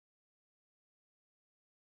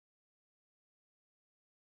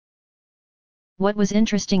What was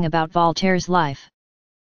interesting about Voltaire's life?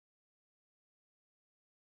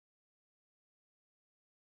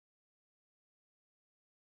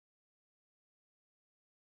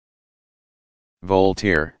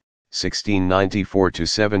 Voltaire, 1694 to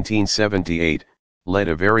 1778, led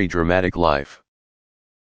a very dramatic life.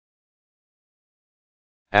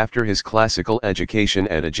 After his classical education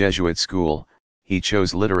at a Jesuit school, he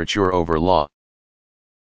chose literature over law,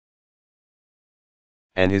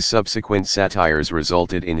 and his subsequent satires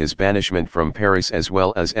resulted in his banishment from Paris as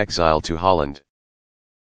well as exile to Holland.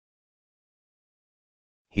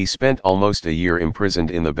 He spent almost a year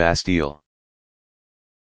imprisoned in the Bastille.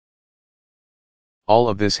 All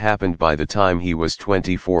of this happened by the time he was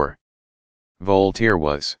 24. Voltaire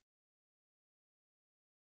was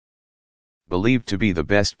believed to be the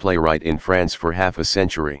best playwright in France for half a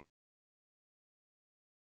century.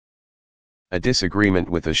 A disagreement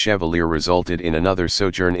with a chevalier resulted in another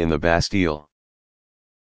sojourn in the Bastille,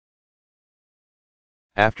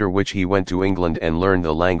 after which he went to England and learned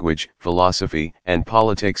the language, philosophy, and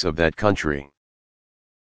politics of that country.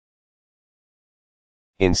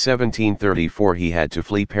 In 1734 he had to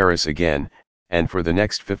flee Paris again, and for the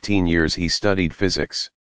next 15 years he studied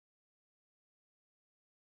physics,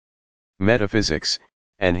 metaphysics,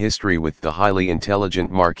 and history with the highly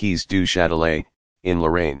intelligent Marquise du Châtelet, in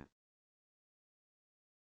Lorraine.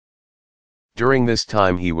 During this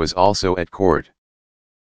time he was also at court,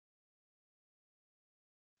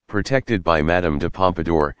 protected by Madame de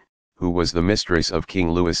Pompadour, who was the mistress of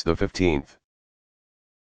King Louis XV.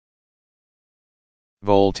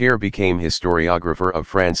 Voltaire became historiographer of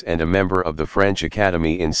France and a member of the French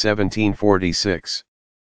Academy in 1746.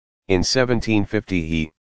 In 1750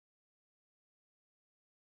 he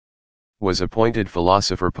was appointed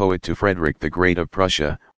philosopher-poet to Frederick the Great of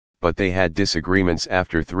Prussia, but they had disagreements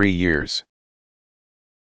after 3 years.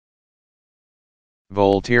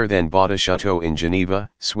 Voltaire then bought a chateau in Geneva,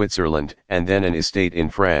 Switzerland, and then an estate in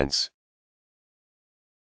France.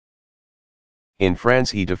 In France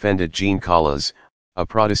he defended Jean Calas, a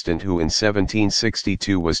Protestant who in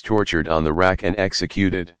 1762 was tortured on the rack and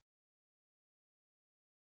executed.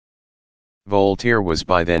 Voltaire was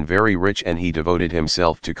by then very rich and he devoted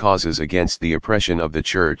himself to causes against the oppression of the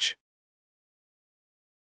Church.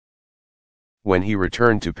 When he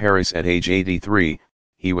returned to Paris at age 83,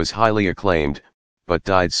 he was highly acclaimed, but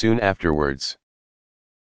died soon afterwards.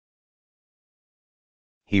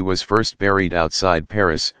 He was first buried outside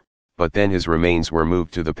Paris, but then his remains were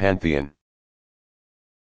moved to the Pantheon,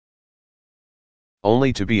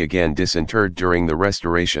 only to be again disinterred during the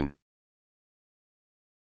Restoration.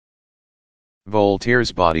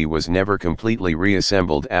 Voltaire's body was never completely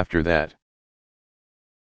reassembled after that.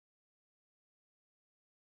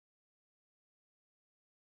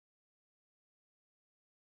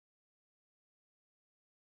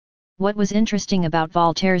 What was interesting about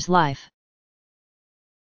Voltaire's life?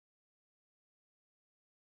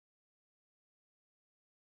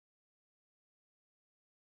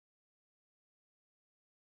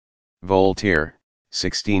 Voltaire,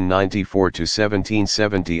 1694 to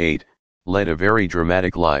 1778, led a very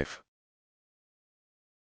dramatic life.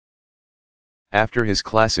 After his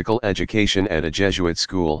classical education at a Jesuit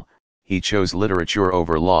school, he chose literature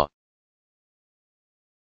over law,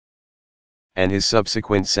 and his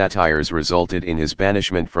subsequent satires resulted in his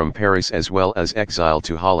banishment from Paris as well as exile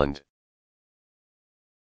to Holland.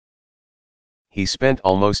 He spent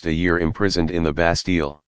almost a year imprisoned in the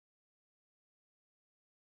Bastille.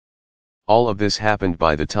 All of this happened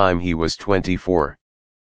by the time he was 24.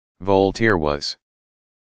 Voltaire was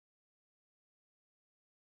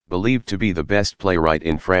believed to be the best playwright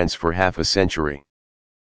in France for half a century.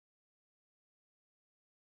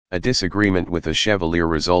 A disagreement with a chevalier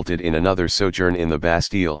resulted in another sojourn in the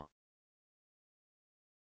Bastille,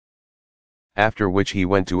 after which he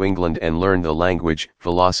went to England and learned the language,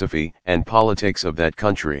 philosophy, and politics of that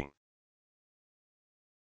country.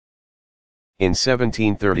 In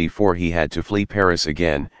 1734 he had to flee Paris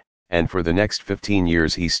again, and for the next 15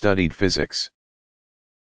 years he studied physics,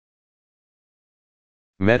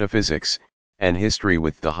 metaphysics, and history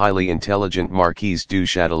with the highly intelligent Marquise du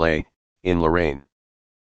Châtelet, in Lorraine.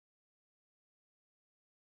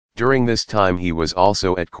 During this time he was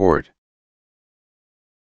also at court,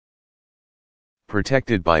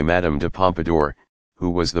 protected by Madame de Pompadour, who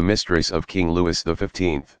was the mistress of King Louis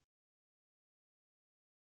XV.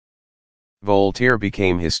 Voltaire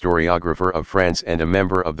became historiographer of France and a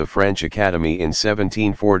member of the French Academy in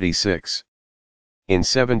 1746. In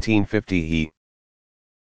 1750 he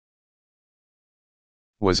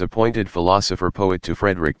was appointed philosopher-poet to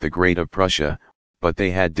Frederick the Great of Prussia, but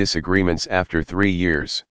they had disagreements after 3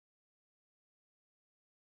 years.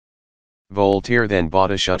 Voltaire then bought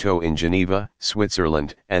a chateau in Geneva,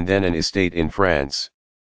 Switzerland, and then an estate in France.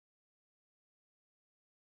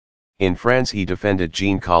 In France he defended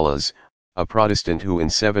Jean Calas, a Protestant who in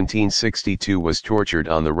 1762 was tortured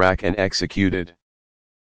on the rack and executed.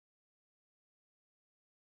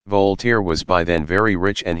 Voltaire was by then very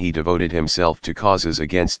rich and he devoted himself to causes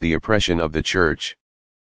against the oppression of the Church.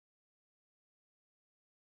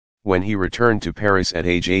 When he returned to Paris at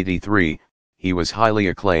age 83, he was highly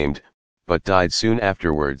acclaimed, but died soon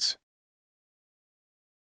afterwards.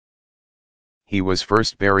 He was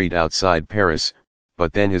first buried outside Paris,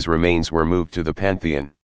 but then his remains were moved to the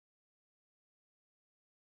Pantheon,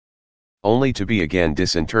 only to be again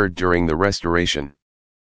disinterred during the Restoration.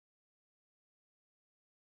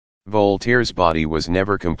 Voltaire's body was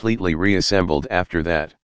never completely reassembled after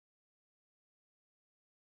that.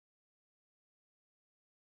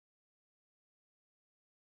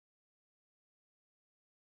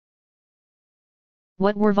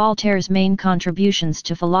 What were Voltaire's main contributions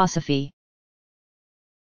to philosophy?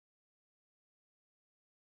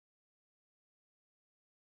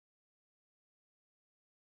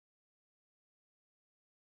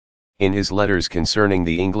 In his letters concerning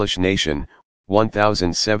the English nation,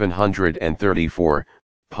 1734,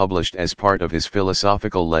 published as part of his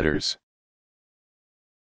philosophical letters,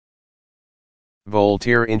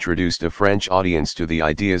 Voltaire introduced a French audience to the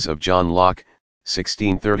ideas of John Locke,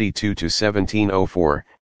 1632–1704,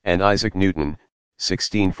 and Isaac Newton,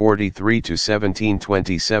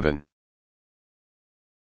 1643–1727.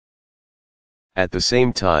 At the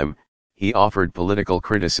same time, he offered political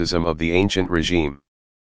criticism of the ancient regime,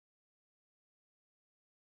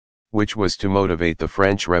 which was to motivate the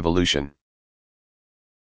French Revolution.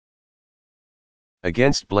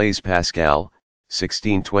 Against Blaise Pascal,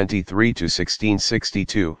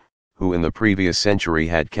 1623–1662, who in the previous century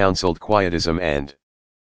had counseled quietism and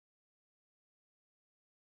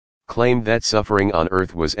claimed that suffering on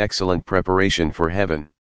earth was excellent preparation for heaven.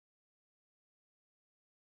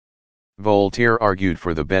 Voltaire argued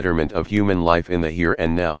for the betterment of human life in the here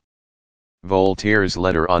and now. Voltaire's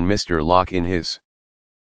letter on Mr. Locke in his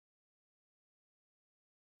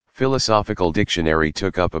Philosophical Dictionary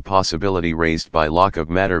took up a possibility raised by Locke of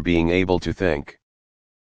matter being able to think.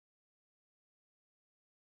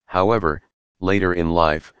 However, later in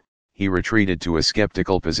life, he retreated to a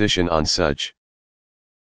skeptical position on such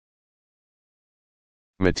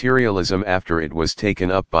materialism after it was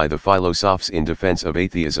taken up by the philosophers in defense of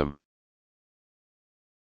atheism.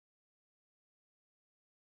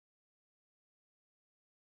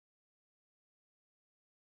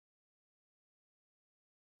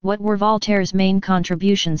 What were Voltaire's main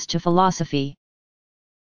contributions to philosophy?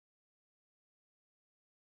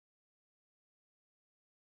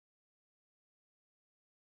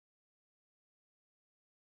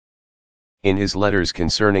 In his letters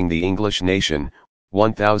concerning the English nation,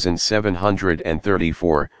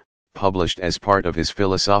 1734, published as part of his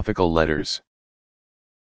philosophical letters,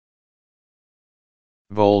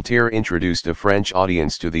 Voltaire introduced a French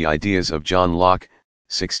audience to the ideas of John Locke,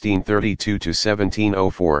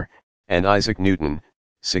 1632–1704, and Isaac Newton,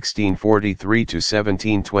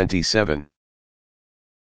 1643–1727.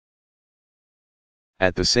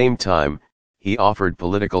 At the same time, he offered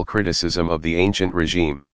political criticism of the ancient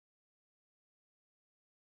regime,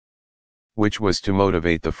 which was to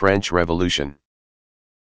motivate the French Revolution.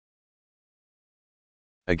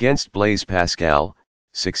 Against Blaise Pascal,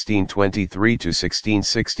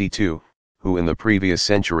 1623–1662, who in the previous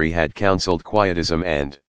century had counseled quietism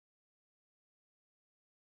and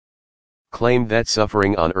claimed that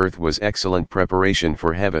suffering on earth was excellent preparation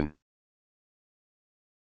for heaven.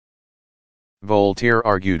 Voltaire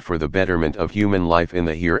argued for the betterment of human life in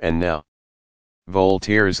the here and now.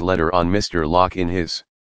 Voltaire's letter on Mr. Locke in his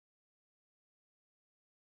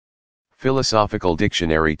Philosophical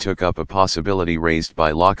Dictionary took up a possibility raised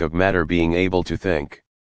by Locke of matter being able to think.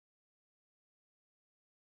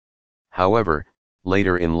 However,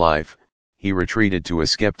 later in life, he retreated to a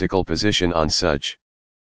skeptical position on such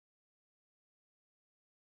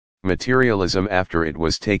materialism after it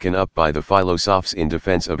was taken up by the philosophers in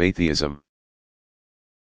defense of atheism.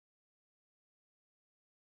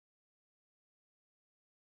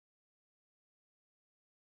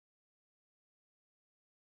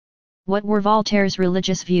 What were Voltaire's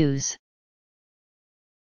religious views?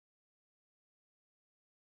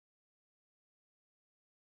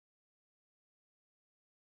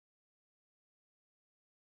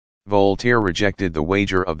 Voltaire rejected the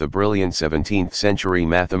wager of the brilliant 17th-century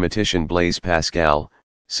mathematician Blaise Pascal,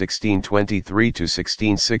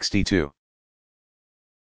 1623–1662.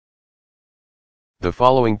 The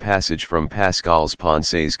following passage from Pascal's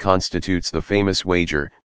Pensées constitutes the famous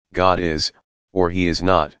wager, God is, or he is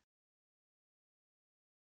not.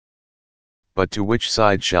 But to which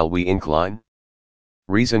side shall we incline?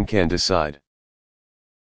 Reason can decide.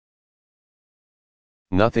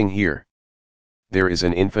 Nothing here. There is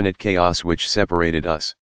an infinite chaos which separated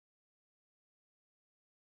us.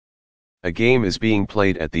 A game is being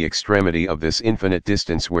played at the extremity of this infinite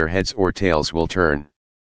distance where heads or tails will turn.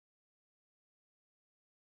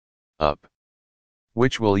 Up.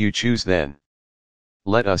 Which will you choose then?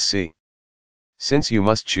 Let us see. Since you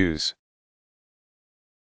must choose.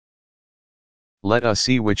 Let us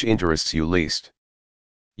see which interests you least.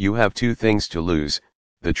 You have two things to lose,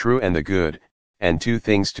 the true and the good, and two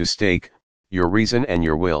things to stake, your reason and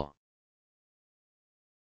your will.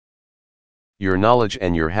 Your knowledge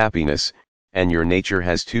and your happiness, and your nature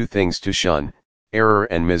has two things to shun, error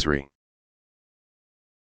and misery.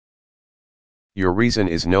 Your reason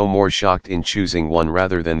is no more shocked in choosing one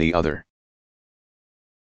rather than the other.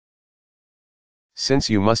 Since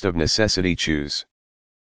you must of necessity choose.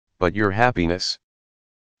 But your happiness?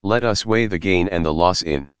 Let us weigh the gain and the loss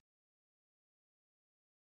in.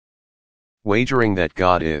 Wagering that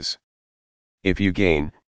God is. If you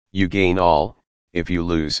gain all, if you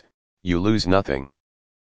lose nothing.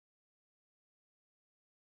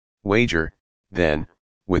 Wager, then,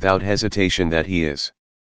 without hesitation that he is.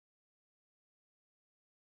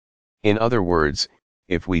 In other words,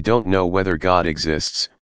 if we don't know whether God exists,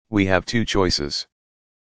 we have two choices.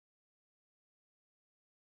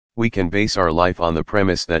 We can base our life on the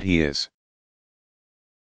premise that he is.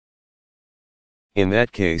 In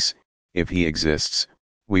that case, if he exists,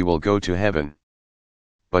 we will go to heaven.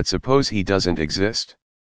 But suppose he doesn't exist?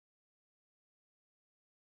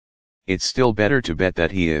 It's still better to bet that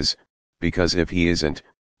he is, because if he isn't,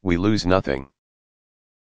 we lose nothing.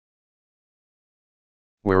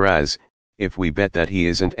 Whereas, if we bet that he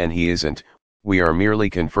isn't and he isn't, we are merely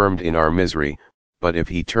confirmed in our misery, but if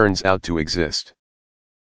he turns out to exist,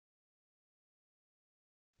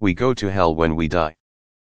 we go to hell when we die.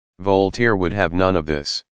 Voltaire would have none of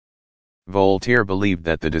this. Voltaire believed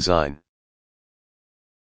that the design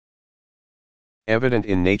evident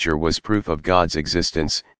in nature was proof of God's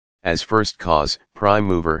existence, as first cause, prime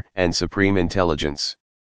mover, and supreme intelligence.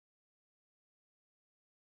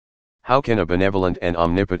 How can a benevolent and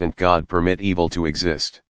omnipotent God permit evil to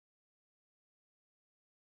exist?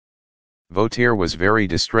 Voltaire was very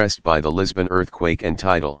distressed by the Lisbon earthquake and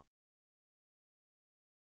tidal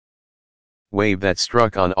wave that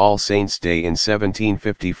struck on All Saints' Day in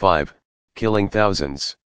 1755, killing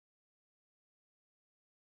thousands.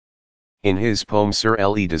 In his poem Sur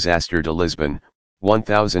le Désastre de Lisbonne,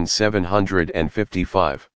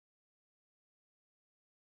 1755,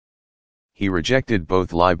 he rejected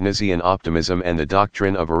both Leibnizian optimism and the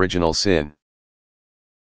doctrine of original sin.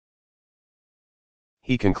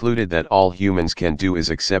 He concluded that all humans can do is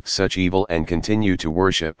accept such evil and continue to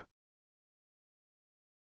worship.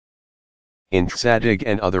 In Zadig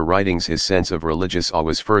and other writings his sense of religious awe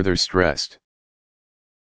was further stressed.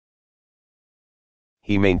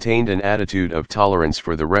 He maintained an attitude of tolerance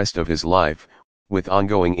for the rest of his life, with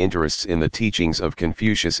ongoing interests in the teachings of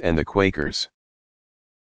Confucius and the Quakers.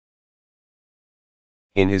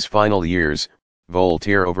 In his final years,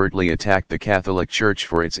 Voltaire overtly attacked the Catholic Church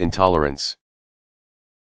for its intolerance.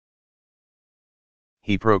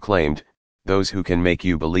 He proclaimed, "Those who can make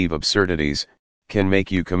you believe absurdities, can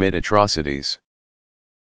make you commit atrocities."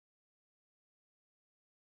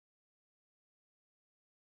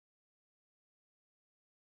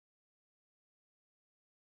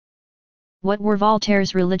 What were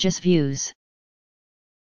Voltaire's religious views?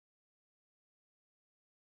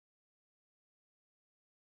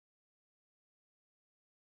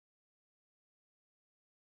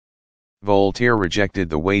 Voltaire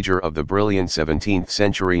rejected the wager of the brilliant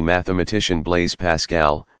 17th-century mathematician Blaise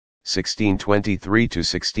Pascal,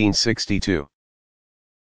 1623–1662.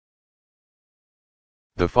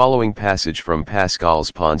 The following passage from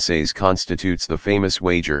Pascal's Pensées constitutes the famous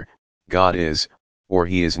wager, God is, or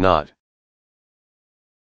he is not.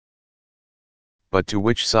 But to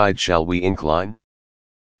which side shall we incline?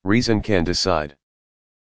 Reason can decide.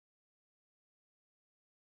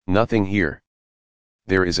 Nothing here.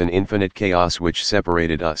 There is an infinite chaos which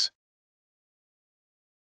separated us.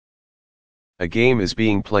 A game is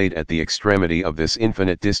being played at the extremity of this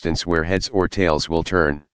infinite distance where heads or tails will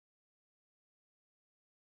turn.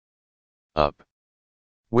 Up.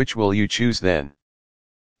 Which will you choose then?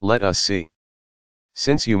 Let us see.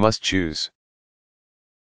 Since you must choose.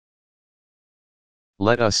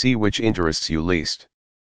 Let us see which interests you least.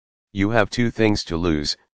 You have two things to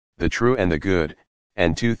lose, the true and the good,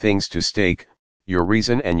 and two things to stake, your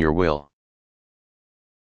reason and your will.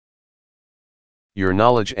 Your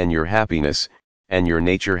knowledge and your happiness, and your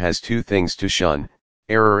nature has two things to shun,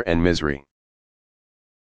 error and misery.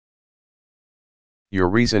 Your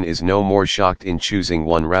reason is no more shocked in choosing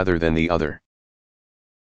one rather than the other.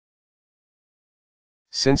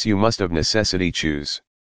 Since you must of necessity choose.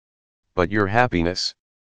 But your happiness?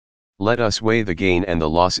 Let us weigh the gain and the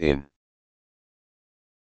loss in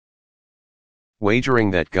wagering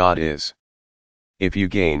that God is. If you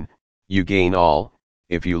gain all,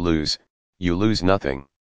 if you lose nothing.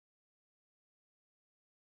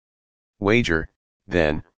 Wager,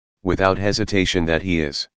 then, without hesitation that he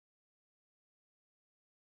is.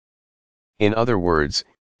 In other words,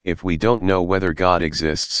 if we don't know whether God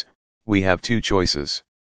exists, we have two choices.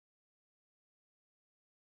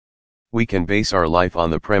 We can base our life on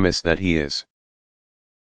the premise that he is.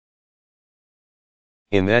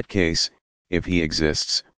 In that case, if he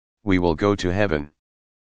exists, we will go to heaven.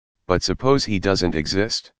 But suppose he doesn't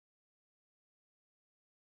exist?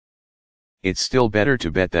 It's still better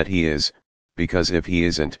to bet that he is, because if he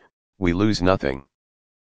isn't, we lose nothing.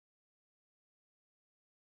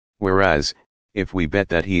 Whereas, if we bet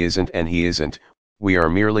that he isn't and he isn't, we are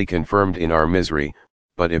merely confirmed in our misery,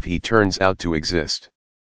 but if he turns out to exist,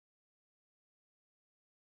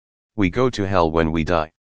 we go to hell when we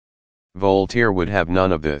die. Voltaire would have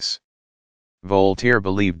none of this. Voltaire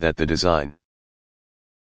believed that the design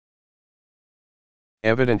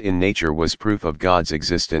evident in nature was proof of God's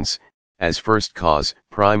existence, as first cause,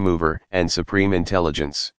 prime mover, and supreme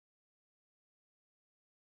intelligence.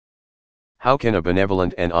 How can a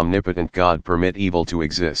benevolent and omnipotent God permit evil to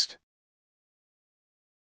exist?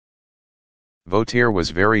 Voltaire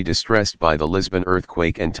was very distressed by the Lisbon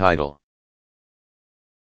earthquake and tidal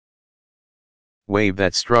wave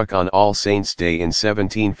that struck on All Saints' Day in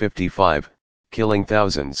 1755, killing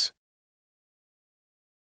thousands.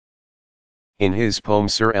 In his poem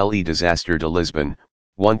Sur le Désastre de Lisbonne,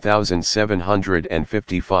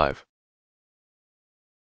 1755,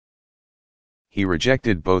 he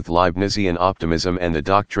rejected both Leibnizian optimism and the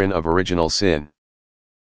doctrine of original sin.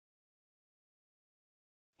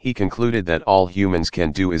 He concluded that all humans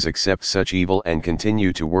can do is accept such evil and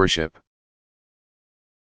continue to worship.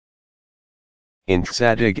 In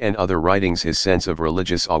Zadig and other writings his sense of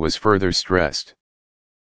religious awe was further stressed.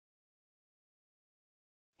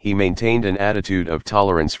 He maintained an attitude of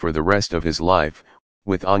tolerance for the rest of his life,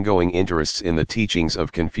 with ongoing interests in the teachings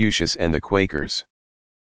of Confucius and the Quakers.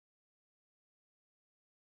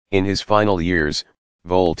 In his final years,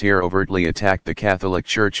 Voltaire overtly attacked the Catholic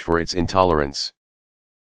Church for its intolerance.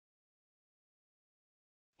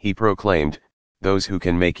 He proclaimed, "Those who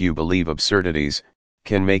can make you believe absurdities,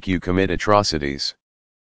 can make you commit atrocities."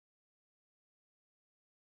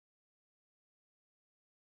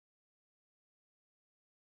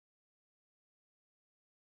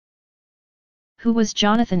 Who was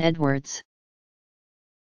Jonathan Edwards?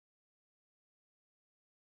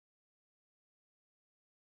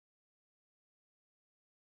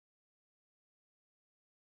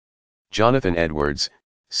 Jonathan Edwards,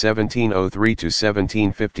 1703 to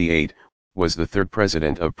 1758, was the third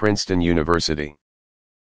president of Princeton University.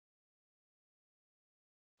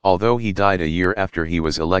 Although he died a year after he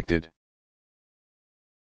was elected.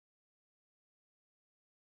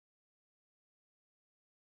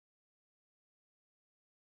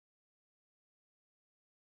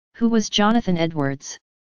 Who was Jonathan Edwards?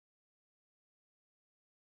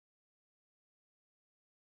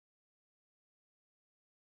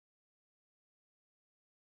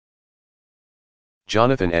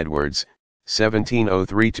 Jonathan Edwards,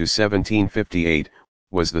 1703 to 1758,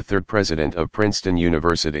 was the third president of Princeton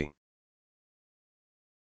University.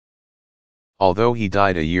 Although he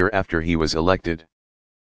died a year after he was elected.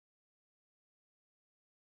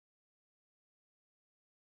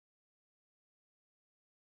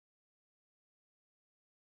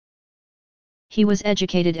 He was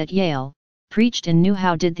educated at Yale, preached and knew.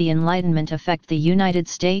 How did the Enlightenment affect the United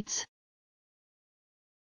States?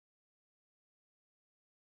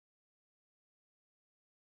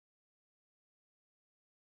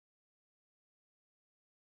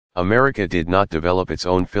 America did not develop its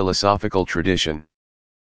own philosophical tradition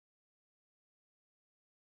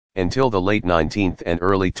until the late 19th and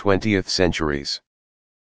early 20th centuries.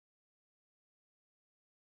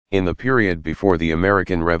 In the period before the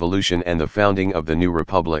American Revolution and the founding of the new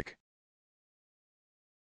republic,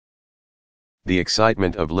 the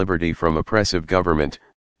excitement of liberty from oppressive government,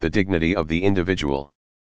 the dignity of the individual,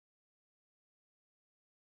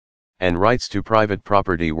 and rights to private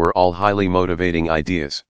property were all highly motivating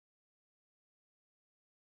ideas.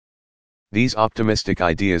 These optimistic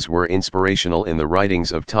ideas were inspirational in the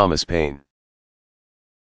writings of Thomas Paine,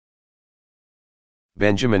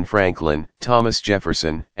 Benjamin Franklin, Thomas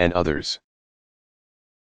Jefferson, and others.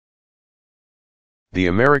 The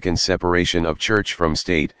American separation of church from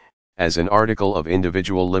state, as an article of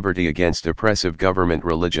individual liberty against oppressive government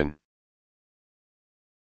religion,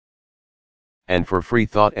 and for free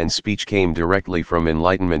thought and speech came directly from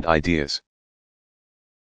Enlightenment ideas,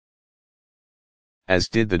 as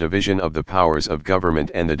did the division of the powers of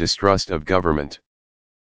government and the distrust of government.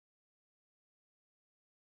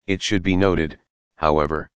 It should be noted,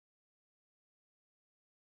 however,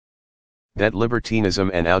 that libertinism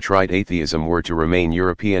and outright atheism were to remain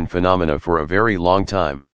European phenomena for a very long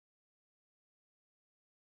time.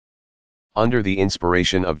 Under the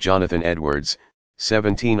inspiration of Jonathan Edwards,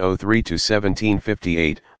 1703 to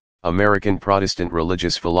 1758, American Protestant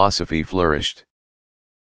religious philosophy flourished.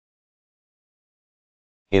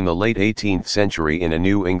 In the late 18th century, in a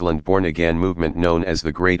New England born-again movement known as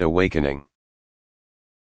the Great Awakening,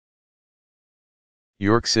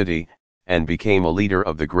 York City, and became a leader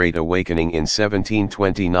of the Great Awakening in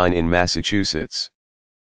 1729 in Massachusetts.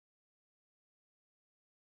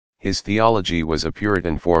 His theology was a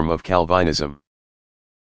Puritan form of Calvinism.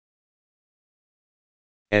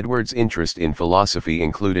 Edwards' interest in philosophy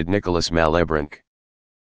included Nicholas Malebranche,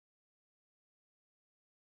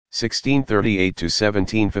 1638 to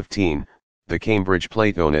 1715, the Cambridge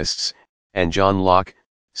Platonists, and John Locke,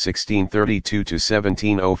 1632 to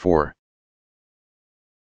 1704.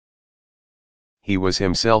 He was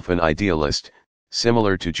himself an idealist,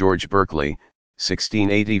 similar to George Berkeley,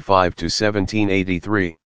 1685 to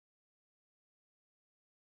 1783,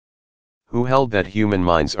 who held that human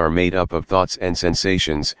minds are made up of thoughts and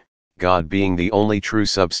sensations, God being the only true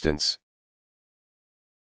substance.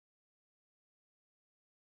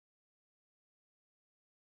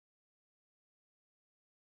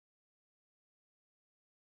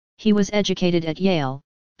 He was educated at Yale,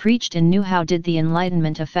 preached and knew. How did the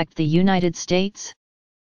Enlightenment affect the United States?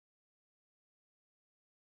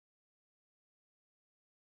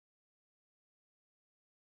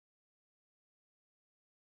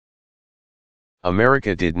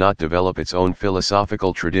 America did not develop its own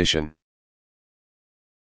philosophical tradition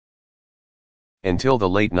until the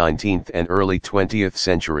late 19th and early 20th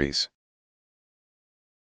centuries.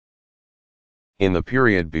 In the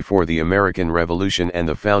period before the American Revolution and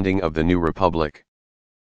the founding of the new republic,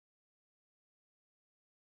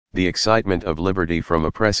 the excitement of liberty from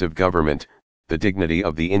oppressive government, the dignity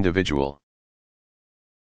of the individual,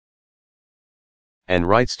 and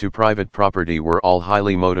rights to private property were all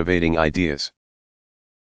highly motivating ideas.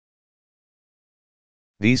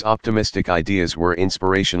 These optimistic ideas were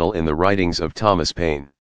inspirational in the writings of Thomas Paine,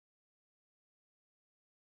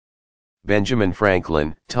 Benjamin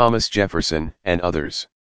Franklin, Thomas Jefferson, and others.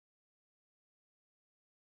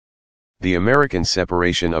 The American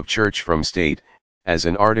separation of church from state, as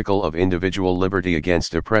an article of individual liberty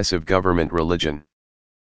against oppressive government religion,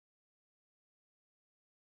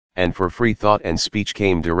 and for free thought and speech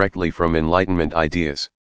came directly from Enlightenment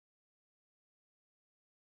ideas,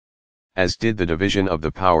 as did the division of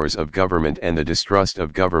the powers of government and the distrust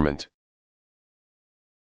of government.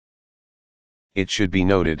 It should be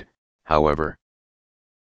noted, however,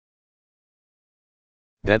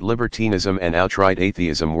 that libertinism and outright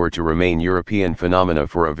atheism were to remain European phenomena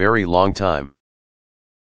for a very long time.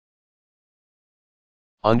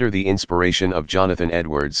 Under the inspiration of Jonathan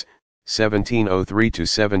Edwards, 1703 to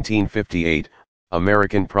 1758,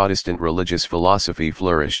 American Protestant religious philosophy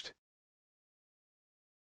flourished.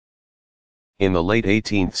 In the late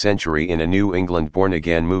 18th century, in a New England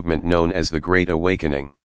born-again movement known as the Great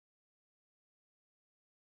Awakening,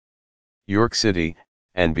 York City,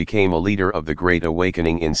 and became a leader of the Great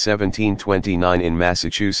Awakening in 1729 in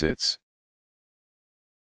Massachusetts.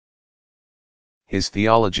 His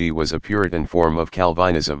theology was a Puritan form of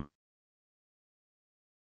Calvinism.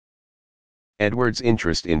 Edwards'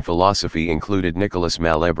 interest in philosophy included Nicholas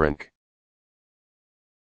Malebranche,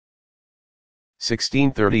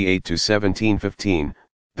 1638 to 1715,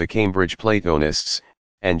 the Cambridge Platonists,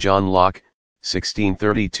 and John Locke,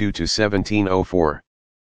 1632 to 1704.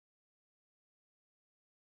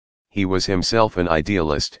 He was himself an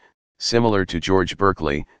idealist, similar to George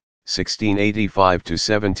Berkeley, 1685 to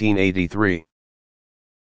 1783,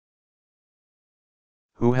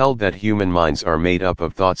 who held that human minds are made up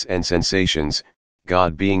of thoughts and sensations,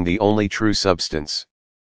 God being the only true substance.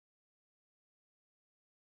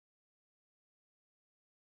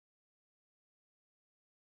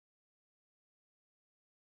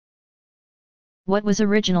 What was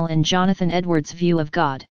original in Jonathan Edwards' view of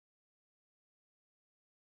God?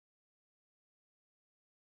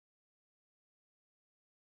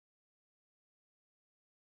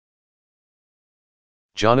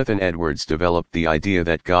 Jonathan Edwards developed the idea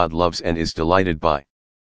that God loves and is delighted by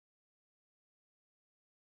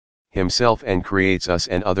himself and creates us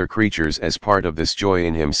and other creatures as part of this joy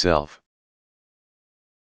in himself.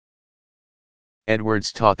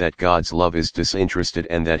 Edwards taught that God's love is disinterested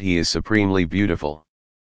and that he is supremely beautiful.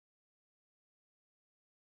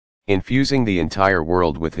 Infusing the entire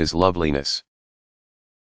world with his loveliness.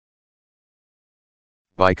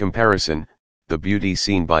 By comparison, the beauty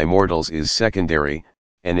seen by mortals is secondary,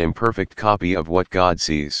 an imperfect copy of what God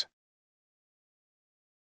sees.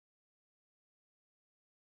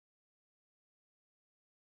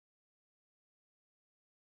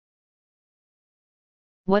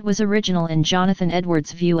 What was original in Jonathan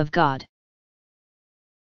Edwards' view of God?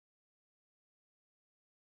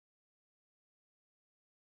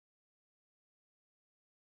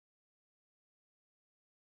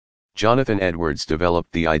 Jonathan Edwards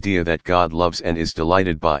developed the idea that God loves and is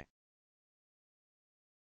delighted by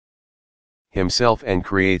himself and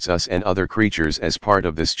creates us and other creatures as part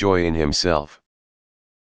of this joy in himself.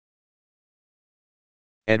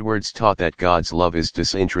 Edwards taught that God's love is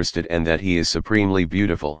disinterested and that he is supremely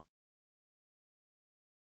beautiful.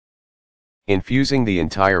 Infusing the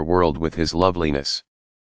entire world with his loveliness.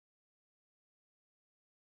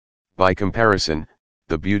 By comparison,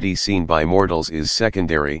 the beauty seen by mortals is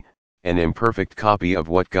secondary, an imperfect copy of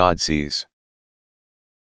what God sees.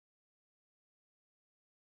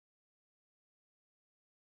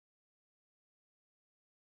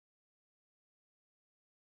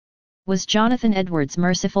 Was Jonathan Edwards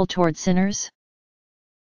merciful toward sinners?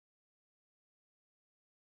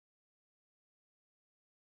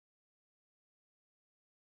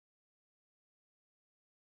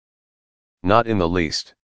 Not in the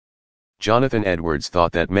least. Jonathan Edwards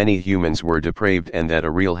thought that many humans were depraved and that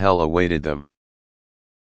a real hell awaited them.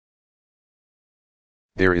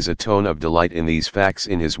 There is a tone of delight in these facts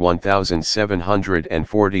in his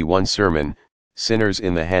 1741 sermon, Sinners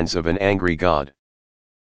in the Hands of an Angry God.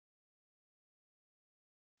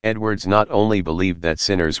 Edwards not only believed that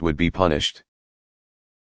sinners would be punished,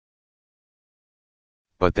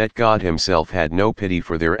 but that God himself had no pity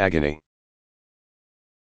for their agony.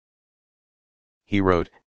 He wrote,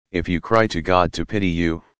 "If you cry to God to pity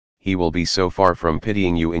you, he will be so far from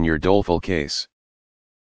pitying you in your doleful case,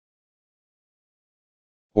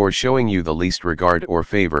 or showing you the least regard or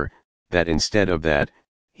favor, that instead of that,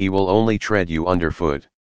 he will only tread you underfoot.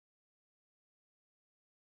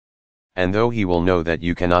 And though he will know that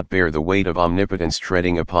you cannot bear the weight of omnipotence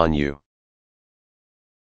treading upon you,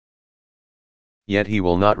 yet he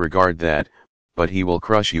will not regard that, but he will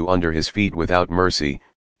crush you under his feet without mercy,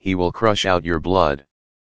 he will crush out your blood,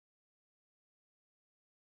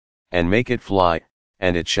 and make it fly,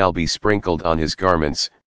 and it shall be sprinkled on his garments,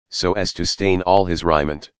 so as to stain all his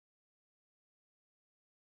raiment.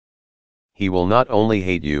 He will not only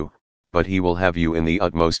hate you, but he will have you in the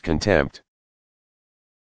utmost contempt.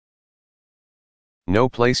 No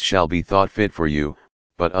place shall be thought fit for you,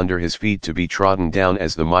 but under his feet to be trodden down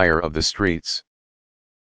as the mire of the streets."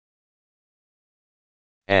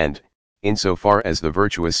 And, insofar as the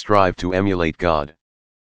virtuous strive to emulate God,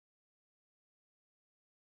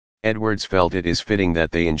 Edwards felt it is fitting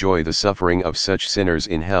that they enjoy the suffering of such sinners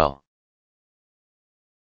in hell.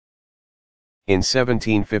 In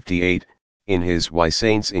 1758, in his Why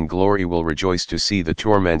Saints in Glory Will Rejoice to See the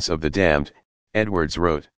Torments of the Damned, Edwards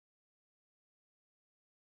wrote,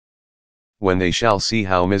 "When they shall see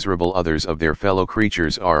how miserable others of their fellow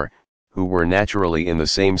creatures are, who were naturally in the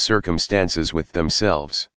same circumstances with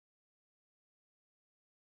themselves.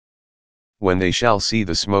 When they shall see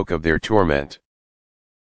the smoke of their torment,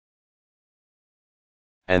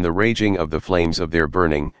 and the raging of the flames of their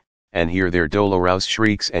burning, and hear their dolorous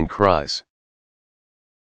shrieks and cries,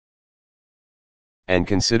 and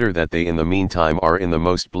consider that they in the meantime are in the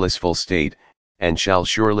most blissful state, and shall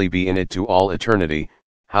surely be in it to all eternity,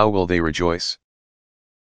 how will they rejoice?"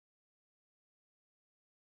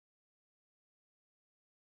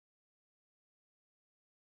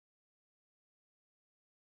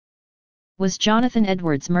 Was Jonathan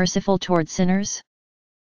Edwards merciful toward sinners?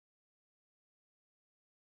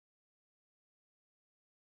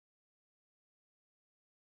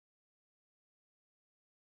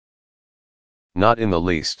 Not in the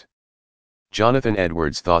least. Jonathan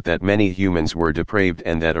Edwards thought that many humans were depraved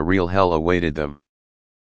and that a real hell awaited them.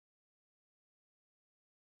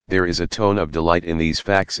 There is a tone of delight in these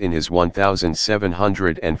facts in his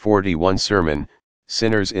 1741 sermon,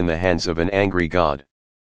 Sinners in the Hands of an Angry God.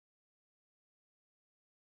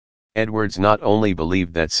 Edwards not only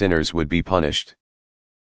believed that sinners would be punished,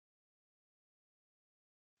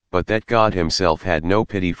 but that God himself had no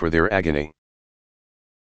pity for their agony.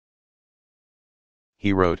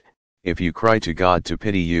 He wrote, "If you cry to God to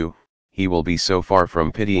pity you, he will be so far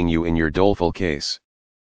from pitying you in your doleful case,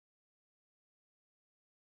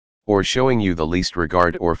 or showing you the least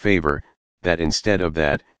regard or favor, that instead of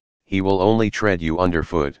that, he will only tread you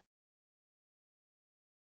underfoot.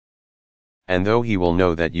 And though he will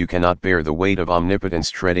know that you cannot bear the weight of omnipotence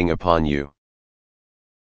treading upon you,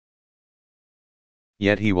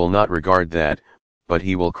 yet he will not regard that, but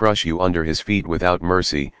he will crush you under his feet without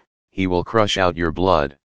mercy, he will crush out your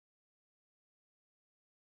blood,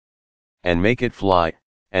 and make it fly,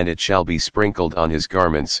 and it shall be sprinkled on his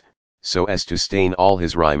garments, so as to stain all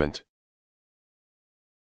his raiment.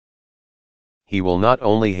 He will not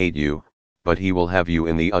only hate you, but he will have you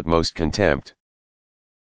in the utmost contempt.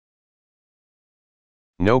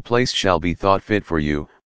 No place shall be thought fit for you,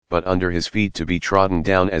 but under his feet to be trodden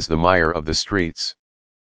down as the mire of the streets."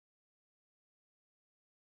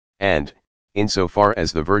 And, in so far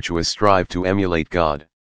as the virtuous strive to emulate God,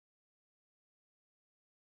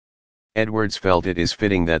 Edwards felt it is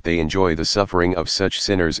fitting that they enjoy the suffering of such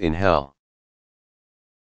sinners in hell.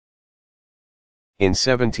 In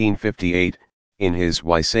 1758, in his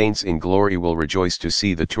Why Saints in Glory Will Rejoice to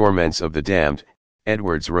See the Torments of the Damned,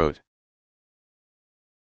 Edwards wrote,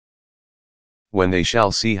 "When they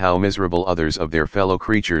shall see how miserable others of their fellow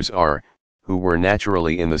creatures are, who were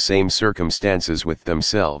naturally in the same circumstances with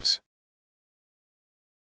themselves.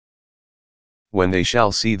 When they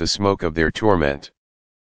shall see the smoke of their torment,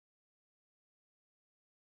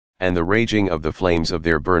 and the raging of the flames of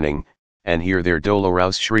their burning, and hear their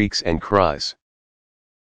dolorous shrieks and cries,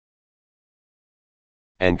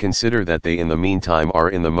 and consider that they in the meantime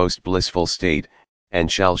are in the most blissful state, and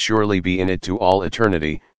shall surely be in it to all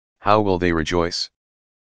eternity, how will they rejoice?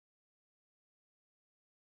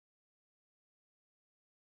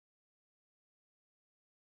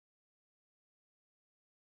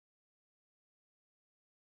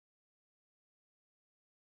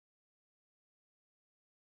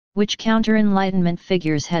 Which counter-enlightenment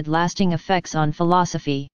figures had lasting effects on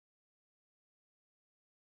philosophy?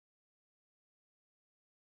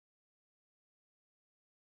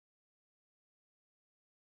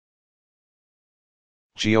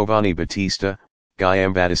 Giovanni Battista,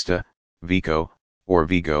 Gaiambattista, Vico, or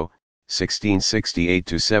Vigo,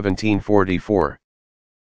 1668–1744.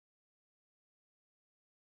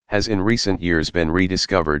 Has in recent years been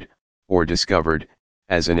rediscovered, or discovered,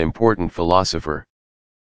 as an important philosopher.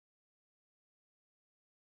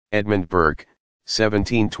 Edmund Burke,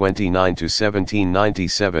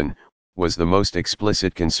 1729–1797, was the most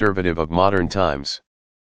explicit conservative of modern times.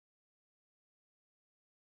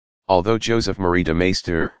 Although Joseph Marie de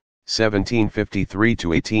Maistre,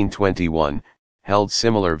 1753–1821, held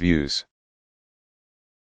similar views.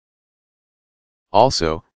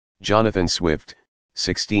 Also, Jonathan Swift,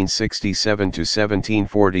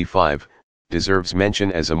 1667–1745, deserves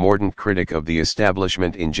mention as a mordant critic of the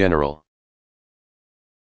establishment in general.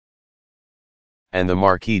 And the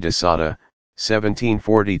Marquis de Sade,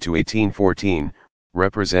 1740–1814,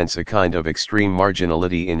 represents a kind of extreme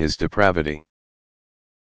marginality in his depravity,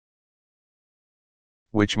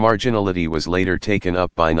 which marginality was later taken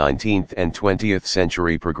up by 19th and 20th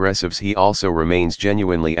century progressives. He also remains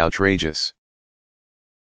genuinely outrageous.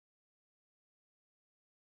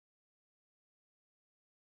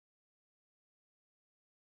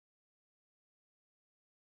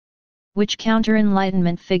 Which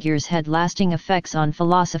counter-enlightenment figures had lasting effects on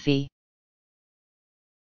philosophy?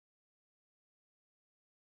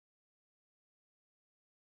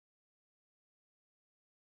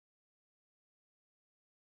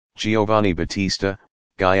 Giovanni Battista,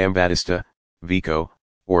 Gaiambattista, Vico,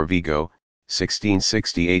 or Vigo,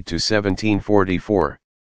 1668–1744.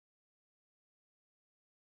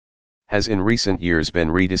 Has in recent years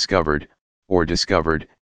been rediscovered, or discovered,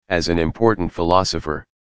 as an important philosopher.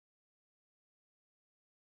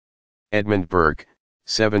 Edmund Burke,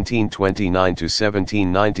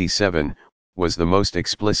 1729–1797, was the most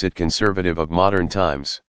explicit conservative of modern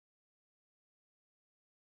times.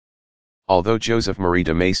 Although Joseph Marie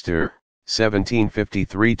de Maistre,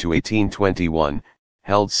 1753–1821,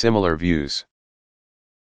 held similar views.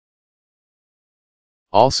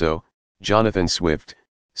 Also, Jonathan Swift,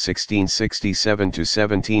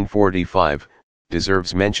 1667–1745,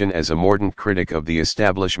 deserves mention as a mordant critic of the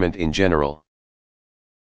establishment in general.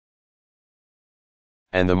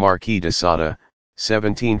 And the Marquis de Sade,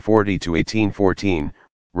 1740–1814,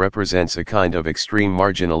 represents a kind of extreme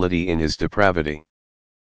marginality in his depravity,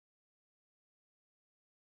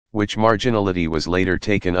 which marginality was later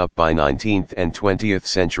taken up by 19th and 20th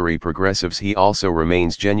century progressives. He also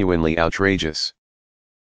remains genuinely outrageous.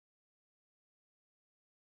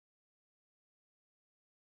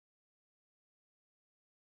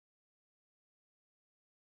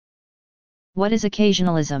 What is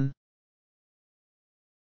occasionalism?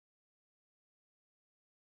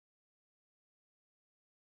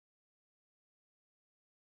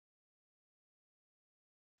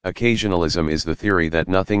 Occasionalism is the theory that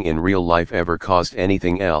nothing in real life ever caused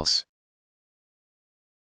anything else.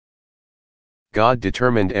 God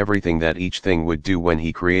determined everything that each thing would do when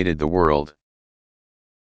he created the world.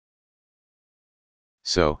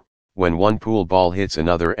 So, when one pool ball hits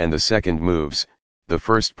another and the second moves, the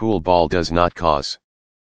first pool ball does not cause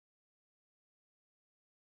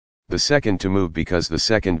the second to move because the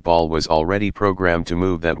second ball was already programmed to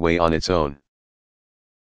move that way on its own.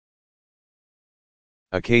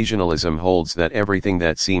 Occasionalism holds that everything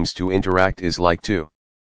that seems to interact is like two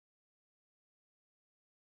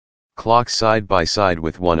clocks side by side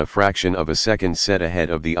with one a fraction of a second set ahead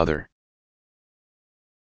of the other.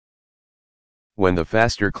 When the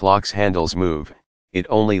faster clock's handles move, it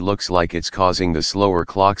only looks like it's causing the slower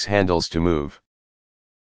clock's handles to move.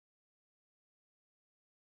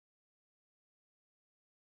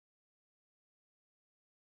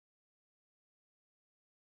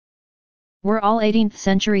 Were all 18th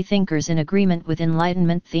century thinkers in agreement with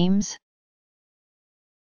Enlightenment themes?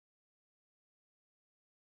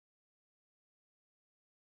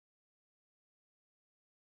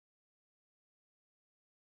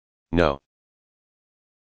 No.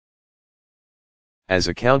 As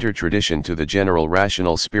a counter-tradition to the general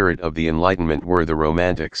rational spirit of the Enlightenment were the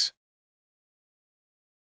Romantics,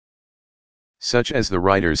 such as the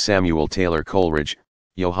writers Samuel Taylor Coleridge,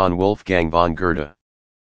 Johann Wolfgang von Goethe,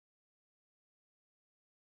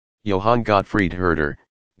 Johann Gottfried Herder,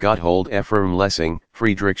 Gotthold Ephraim Lessing,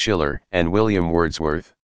 Friedrich Schiller, and William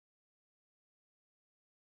Wordsworth.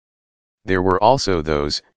 There were also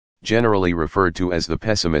those, generally referred to as the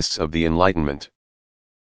pessimists of the Enlightenment,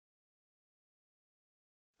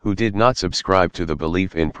 who did not subscribe to the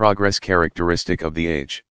belief in progress characteristic of the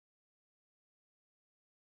age.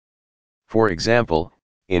 For example,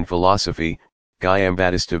 in philosophy, Guillaume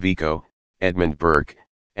Battista Vico, Edmund Burke,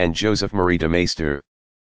 and Joseph Marie de Maistre.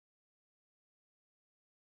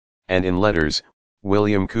 And in letters,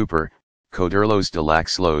 William Cooper, Coderlos de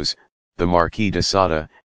Laxlos, the Marquis de Sade,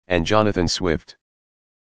 and Jonathan Swift.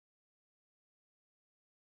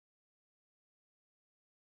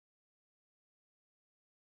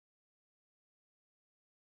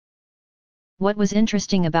 What was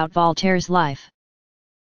interesting about Voltaire's life?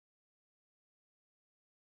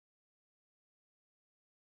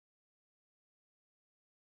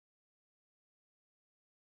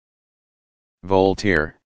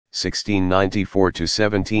 Voltaire, 1694 to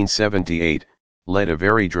 1778, led a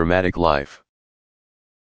very dramatic life.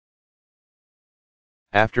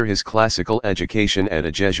 After his classical education at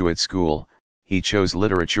a Jesuit school, he chose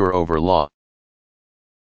literature over law,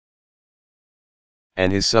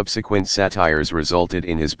 and his subsequent satires resulted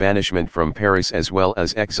in his banishment from Paris as well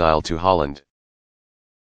as exile to Holland.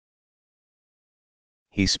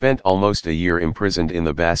 He spent almost a year imprisoned in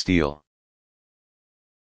the Bastille.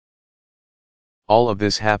 All of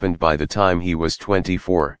this happened by the time he was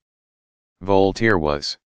 24. Voltaire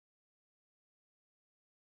was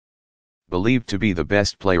believed to be the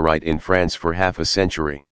best playwright in France for half a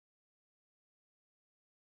century.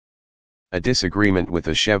 A disagreement with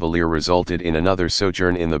the Chevalier resulted in another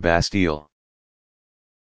sojourn in the Bastille,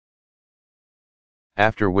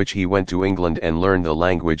 after which he went to England and learned the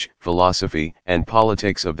language, philosophy, and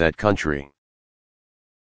politics of that country.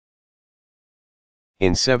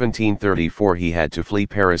 In 1734 he had to flee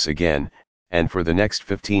Paris again, and for the next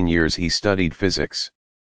 15 years he studied physics,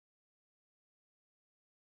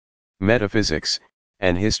 metaphysics,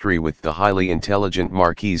 and history with the highly intelligent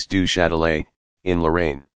Marquise du Châtelet, in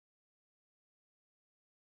Lorraine.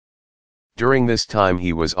 During this time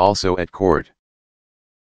he was also at court,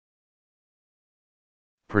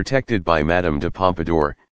 protected by Madame de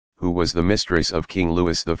Pompadour, who was the mistress of King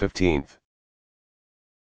Louis XV.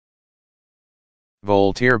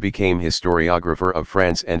 Voltaire became historiographer of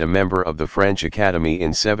France and a member of the French Academy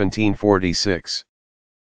in 1746.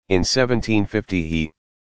 In 1750 he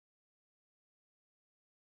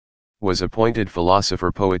was appointed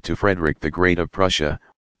philosopher-poet to Frederick the Great of Prussia,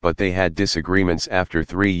 but they had disagreements after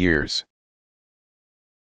 3 years.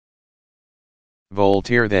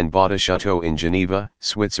 Voltaire then bought a chateau in Geneva,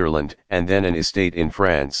 Switzerland, and then an estate in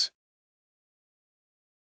France.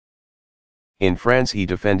 In France he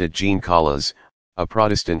defended Jean Calas, a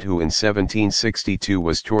Protestant who in 1762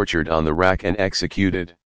 was tortured on the rack and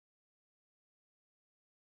executed.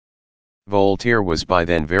 Voltaire was by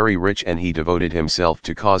then very rich and he devoted himself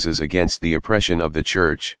to causes against the oppression of the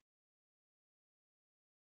Church.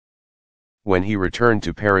 When he returned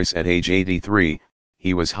to Paris at age 83,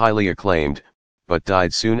 he was highly acclaimed, but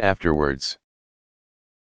died soon afterwards.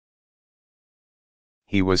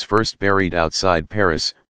 He was first buried outside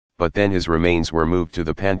Paris, but then his remains were moved to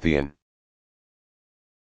the Pantheon,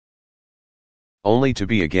 only to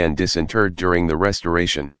be again disinterred during the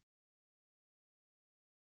Restoration.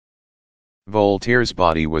 Voltaire's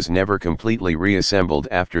body was never completely reassembled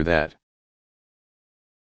after that.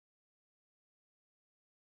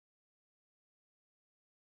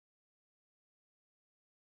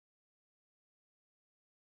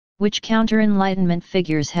 Which counter-Enlightenment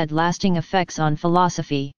figures had lasting effects on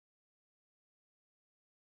philosophy?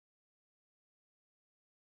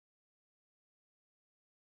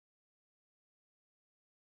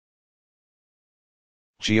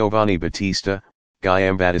 Giovanni Battista,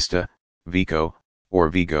 Giambattista, Vico, or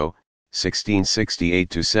Vigo,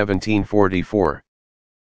 1668 to 1744.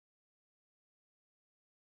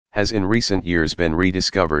 Has in recent years been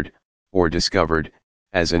rediscovered, or discovered,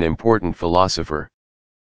 as an important philosopher.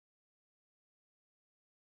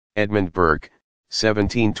 Edmund Burke,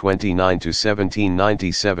 1729 to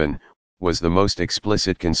 1797, was the most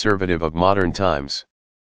explicit conservative of modern times.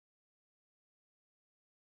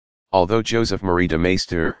 Although Joseph Marie de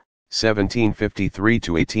Maistre, 1753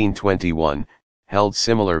 to 1821, held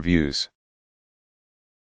similar views.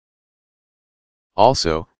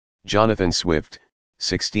 Also, Jonathan Swift,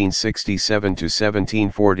 1667 to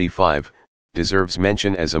 1745, deserves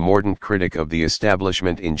mention as a mordant critic of the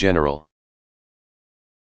establishment in general.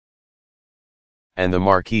 And the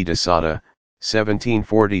Marquis de Sade,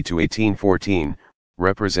 1740 to 1814,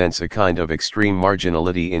 represents a kind of extreme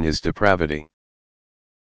marginality in his depravity,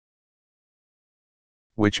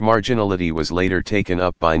 which marginality was later taken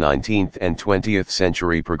up by 19th and 20th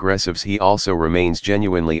century progressives. He also remains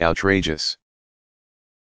genuinely outrageous.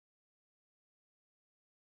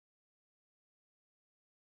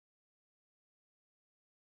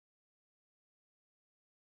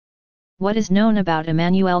 What is known about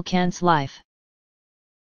Immanuel Kant's life?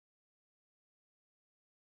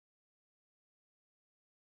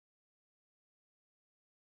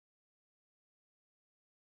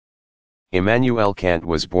 Immanuel Kant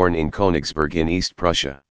was born in Königsberg in East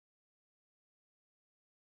Prussia.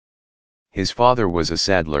 His father was a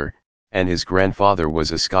saddler, and his grandfather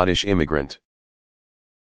was a Scottish immigrant.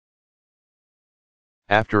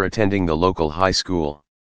 After attending the local high school,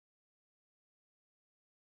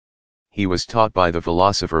 he was taught by the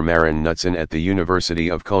philosopher Marin Knudsen at the University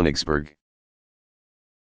of Königsberg.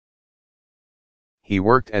 He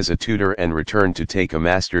worked as a tutor and returned to take a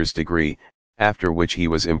master's degree, after which he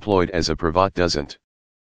was employed as a Privatdozent,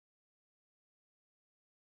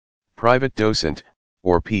 private docent,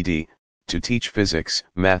 or PD, to teach physics,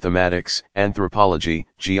 mathematics, anthropology,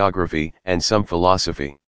 geography, and some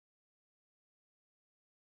philosophy.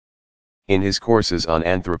 In his courses on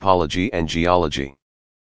anthropology and geology,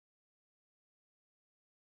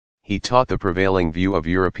 he taught the prevailing view of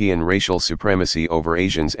European racial supremacy over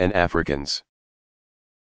Asians and Africans.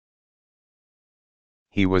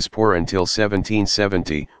 He was poor until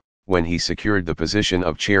 1770, when he secured the position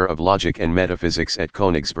of Chair of Logic and Metaphysics at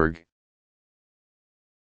Königsberg.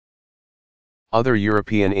 Other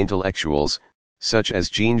European intellectuals, such as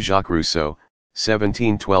Jean-Jacques Rousseau,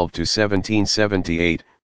 1712 to 1778,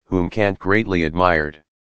 whom Kant greatly admired,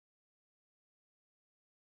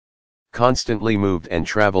 constantly moved and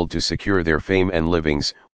traveled to secure their fame and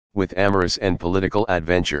livings, with amorous and political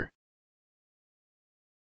adventure,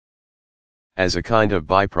 as a kind of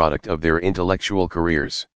byproduct of their intellectual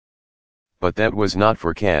careers. But that was not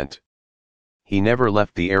for Kant. He never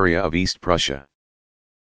left the area of East Prussia,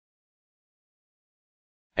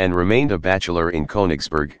 and remained a bachelor in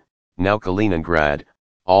Königsberg, now Kaliningrad,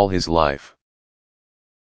 all his life.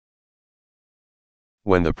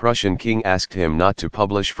 When the Prussian king asked him not to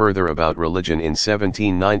publish further about religion in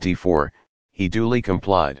 1794, he duly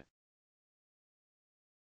complied.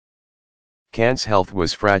 Kant's health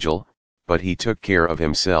was fragile, but he took care of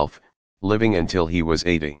himself, living until he was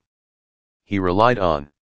 80. He relied on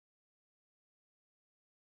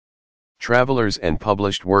travelers and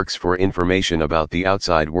published works for information about the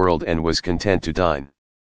outside world, and was content to dine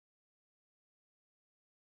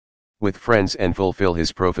with friends and fulfill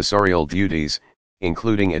his professorial duties,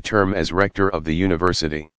 including a term as rector of the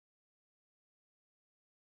university.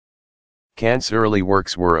 Kant's early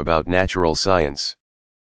works were about natural science,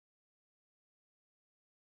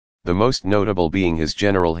 the most notable being his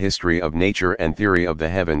General History of Nature and Theory of the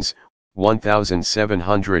Heavens,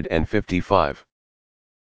 1755.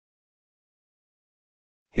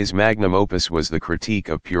 His magnum opus was the Critique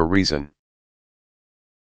of Pure Reason.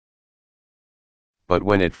 But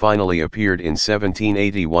when it finally appeared in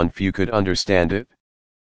 1781, few could understand it.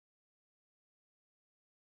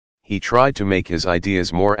 He tried to make his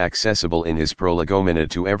ideas more accessible in his Prolegomena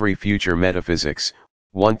to Every Future Metaphysics,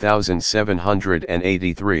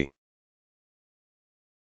 1783.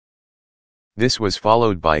 This was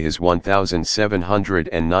followed by his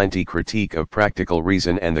 1790 Critique of Practical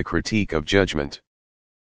Reason and the Critique of Judgment.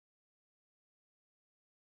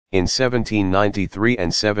 In 1793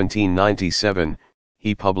 and 1797,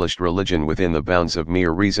 he published Religion Within the Bounds of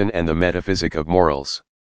Mere Reason and the Metaphysic of Morals.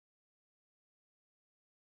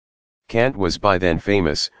 Kant was by then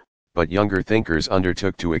famous, but younger thinkers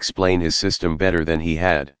undertook to explain his system better than he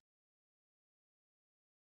had.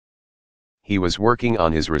 He was working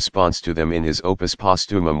on his response to them in his opus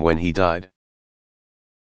posthumum when he died.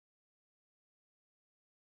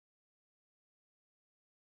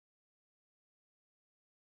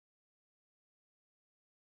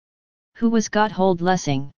 Who was Gotthold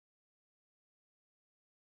Lessing?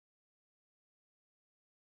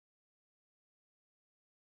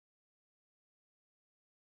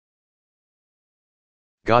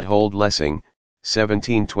 Gotthold Lessing,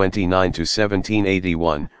 1729 to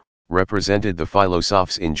 1781, represented the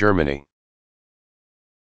Philosophes in Germany,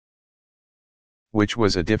 which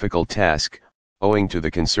was a difficult task, owing to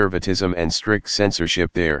the conservatism and strict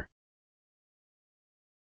censorship there.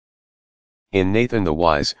 In Nathan the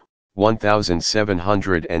Wise,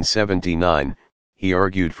 1779, he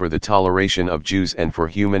argued for the toleration of Jews and for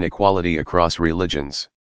human equality across religions.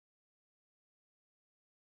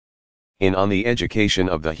 In On the Education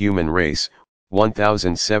of the Human Race,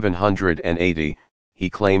 1780, he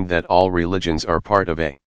claimed that all religions are part of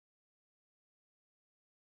a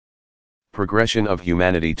progression of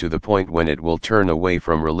humanity to the point when it will turn away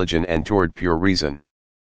from religion and toward pure reason.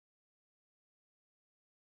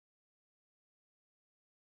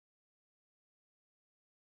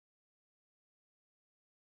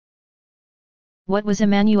 What was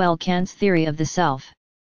Immanuel Kant's theory of the self?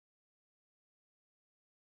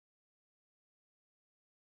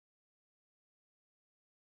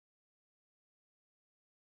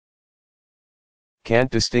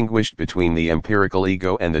 Kant distinguished between the empirical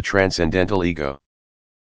ego and the transcendental ego.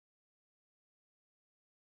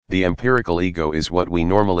 The empirical ego is what we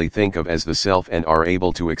normally think of as the self and are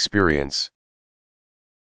able to experience.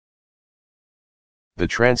 The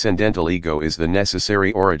transcendental ego is the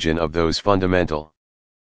necessary origin of those fundamental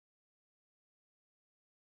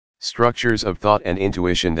structures of thought and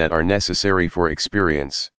intuition that are necessary for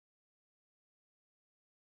experience.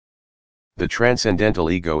 The transcendental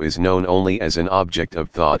ego is known only as an object of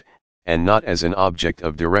thought, and not as an object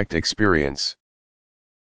of direct experience.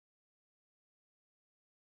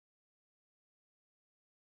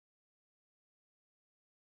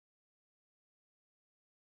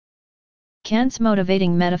 Kant's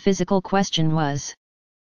motivating metaphysical question was: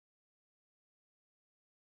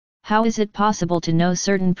 how is it possible to know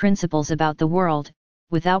certain principles about the world,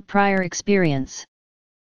 without prior experience?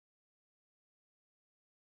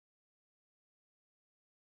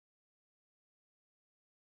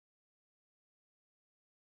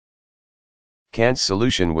 Kant's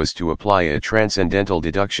solution was to apply a transcendental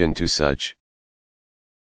deduction to such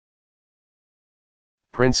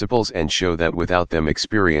principles and show that without them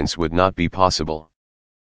experience would not be possible.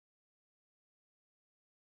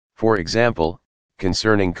 For example,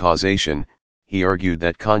 concerning causation, he argued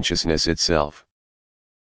that consciousness itself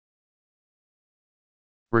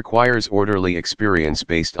requires orderly experience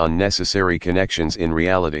based on necessary connections in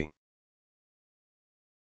reality.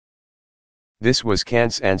 This was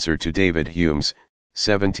Kant's answer to David Hume's,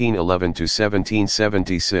 1711 to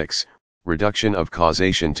 1776, reduction of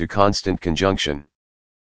causation to constant conjunction.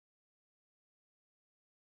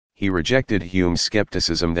 He rejected Hume's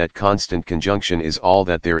skepticism that constant conjunction is all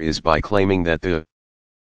that there is by claiming that the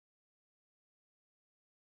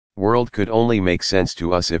world could only make sense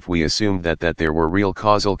to us if we assumed that there were real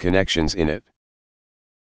causal connections in it.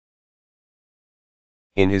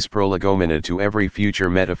 In his Prolegomena to Every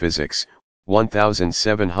Future Metaphysics,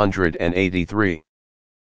 1783,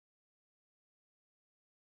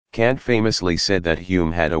 Kant famously said that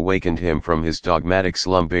Hume had awakened him from his dogmatic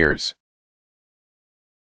slumbers.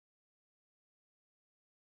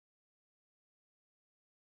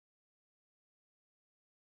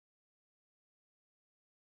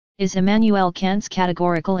 Is Immanuel Kant's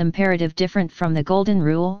categorical imperative different from the Golden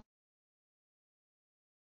Rule?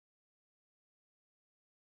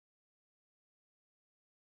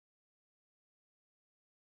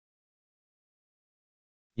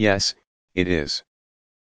 Yes, it is.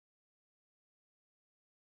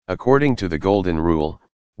 According to the Golden Rule,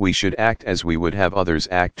 we should act as we would have others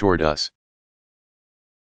act toward us.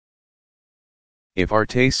 If our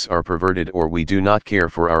tastes are perverted or we do not care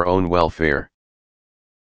for our own welfare,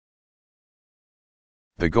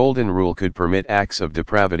 The Golden Rule could permit acts of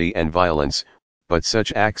depravity and violence, but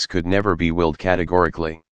such acts could never be willed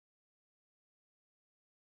categorically.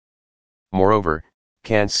 Moreover,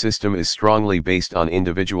 Kant's system is strongly based on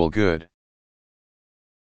individual good.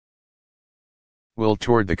 Will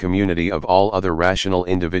toward the community of all other rational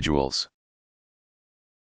individuals.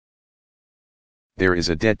 There is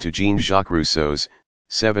a debt to Jean-Jacques Rousseau's,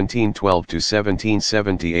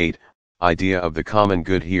 1712–1778, idea of the common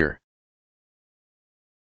good here.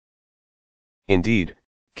 Indeed,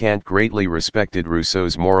 Kant greatly respected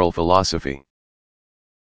Rousseau's moral philosophy.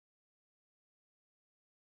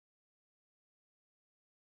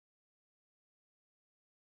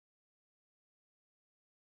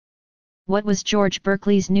 What was George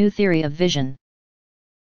Berkeley's new theory of vision?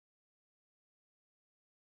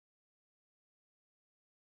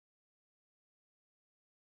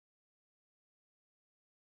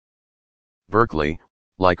 Berkeley,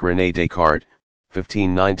 like René Descartes,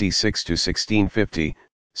 1596–1650,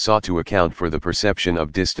 sought to account for the perception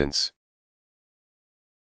of distance.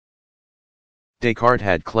 Descartes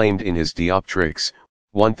had claimed in his Dioptrics,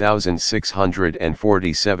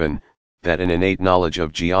 1647, that an innate knowledge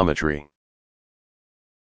of geometry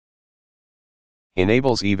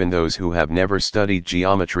enables even those who have never studied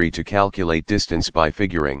geometry to calculate distance by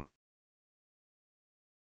figuring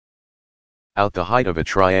out the height of a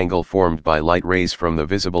triangle formed by light rays from the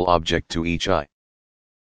visible object to each eye.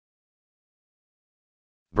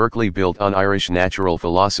 Berkeley built on Irish natural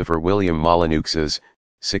philosopher William Molyneux's,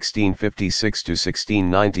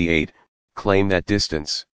 1656–1698, claim that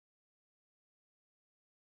distance,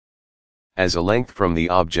 as a length from the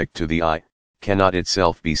object to the eye, cannot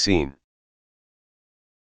itself be seen.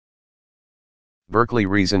 Berkeley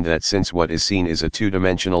reasoned that since what is seen is a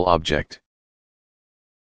two-dimensional object,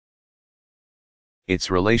 its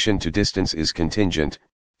relation to distance is contingent,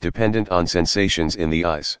 dependent on sensations in the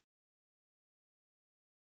eyes,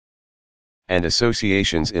 and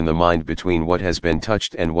associations in the mind between what has been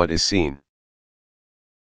touched and what is seen.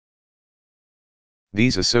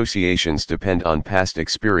 These associations depend on past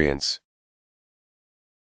experience.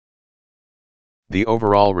 The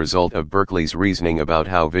overall result of Berkeley's reasoning about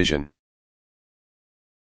how vision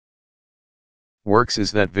works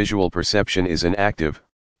is that visual perception is an active,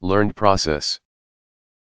 learned process.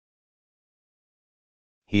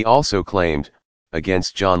 He also claimed,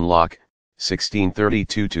 against John Locke,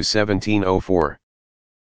 1632–1704,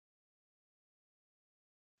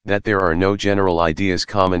 that there are no general ideas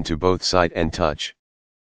common to both sight and touch.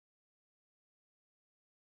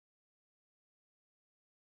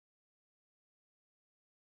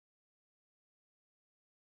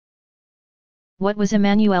 What was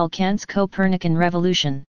Immanuel Kant's Copernican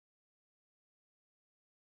revolution?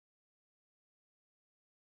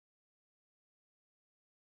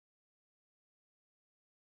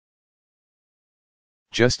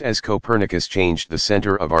 Just as Copernicus changed the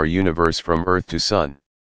center of our universe from Earth to Sun,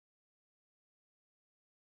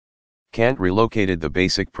 Kant relocated the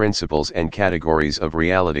basic principles and categories of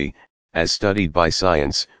reality, as studied by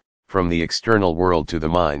science, from the external world to the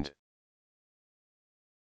mind.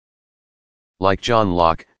 Like John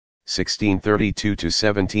Locke,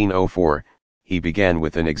 1632–1704, he began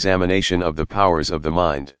with an examination of the powers of the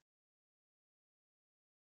mind,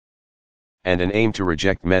 and an aim to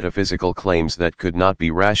reject metaphysical claims that could not be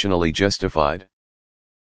rationally justified.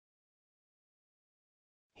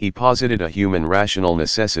 He posited a human rational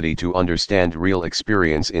necessity to understand real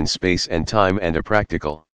experience in space and time and a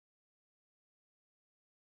practical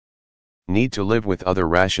need to live with other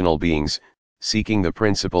rational beings, seeking the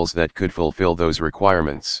principles that could fulfill those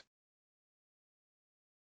requirements.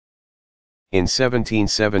 In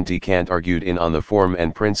 1770 Kant argued in On the Form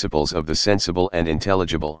and Principles of the Sensible and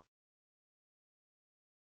Intelligible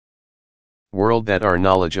World that our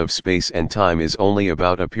knowledge of space and time is only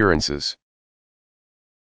about appearances,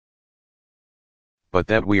 but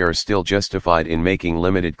that we are still justified in making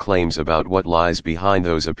limited claims about what lies behind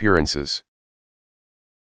those appearances.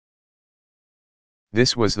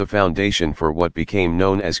 This was the foundation for what became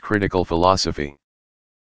known as critical philosophy.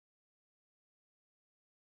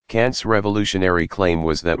 Kant's revolutionary claim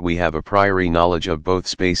was that we have a priori knowledge of both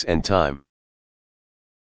space and time,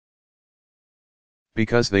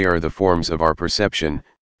 because they are the forms of our perception.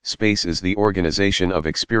 Space is the organization of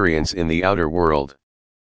experience in the outer world,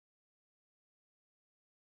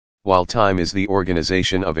 while time is the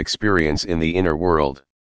organization of experience in the inner world.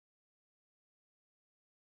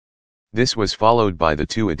 This was followed by the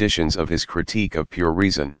two editions of his Critique of Pure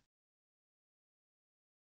Reason,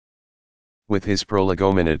 with his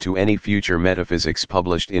prolegomena to any future metaphysics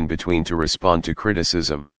published in between to respond to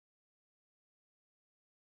criticism.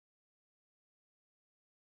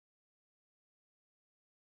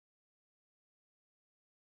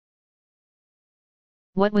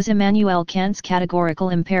 What was Immanuel Kant's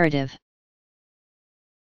categorical imperative?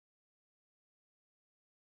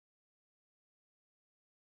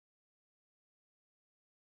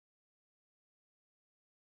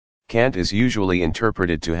 Kant is usually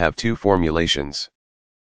interpreted to have two formulations.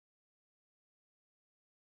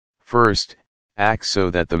 First, act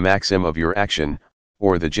so that the maxim of your action,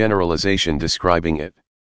 or the generalization describing it,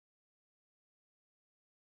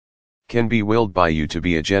 can be willed by you to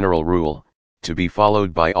be a general rule, to be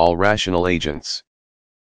followed by all rational agents.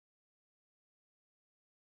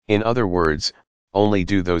 In other words, only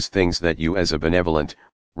do those things that you as a benevolent,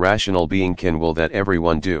 rational being can will that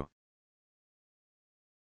everyone do.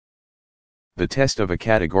 The test of a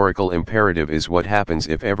categorical imperative is what happens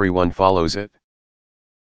if everyone follows it.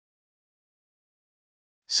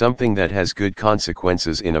 Something that has good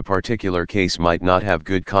consequences in a particular case might not have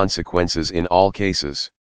good consequences in all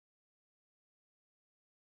cases.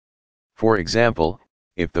 For example,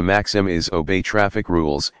 if the maxim is obey traffic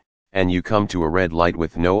rules, and you come to a red light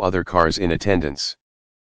with no other cars in attendance,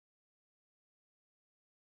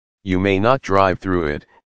 you may not drive through it,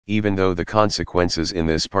 even though the consequences in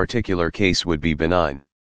this particular case would be benign.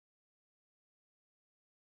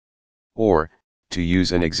 Or, to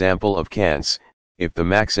use an example of Kant's, if the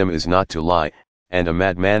maxim is not to lie, and a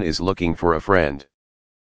madman is looking for a friend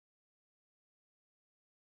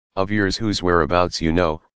of yours whose whereabouts you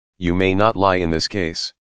know, you may not lie in this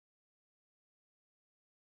case.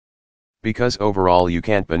 Because overall you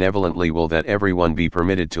can't benevolently will that everyone be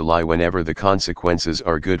permitted to lie whenever the consequences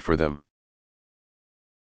are good for them.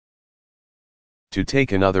 To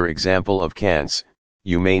take another example of Kant's,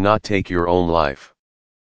 you may not take your own life.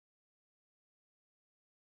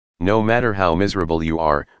 No matter how miserable you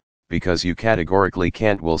are, because you categorically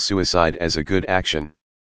can't will suicide as a good action.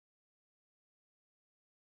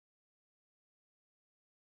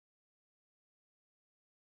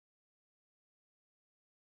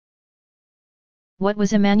 What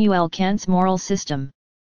was Immanuel Kant's moral system?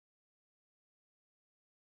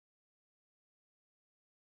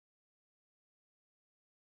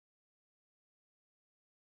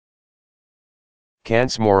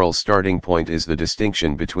 Kant's moral starting point is the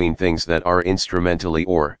distinction between things that are instrumentally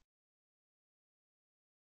or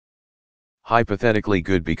hypothetically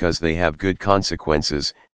good because they have good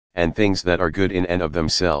consequences, and things that are good in and of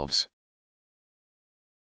themselves.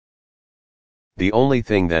 The only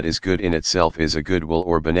thing that is good in itself is a goodwill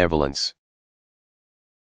or benevolence,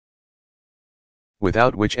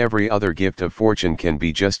 without which every other gift of fortune can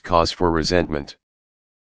be just cause for resentment.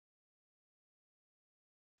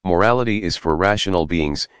 Morality is for rational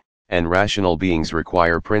beings, and rational beings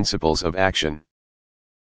require principles of action.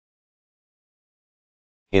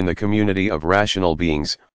 In the community of rational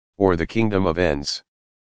beings, or the kingdom of ends,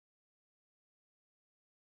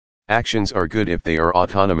 actions are good if they are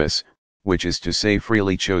autonomous, which is to say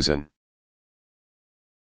freely chosen.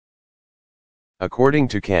 According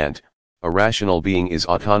to Kant, a rational being is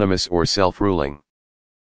autonomous or self-ruling.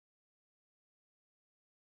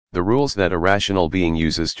 The rules that a rational being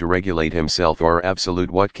uses to regulate himself are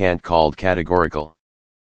absolute, what Kant called categorical.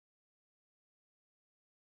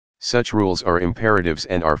 Such rules are imperatives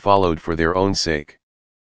and are followed for their own sake.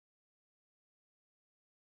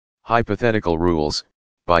 Hypothetical rules,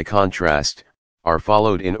 by contrast, are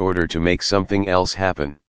followed in order to make something else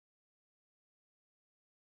happen.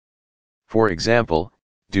 For example,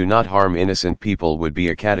 do not harm innocent people would be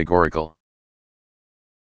a categorical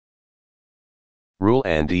rule,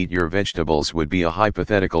 and eat your vegetables would be a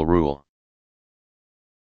hypothetical rule.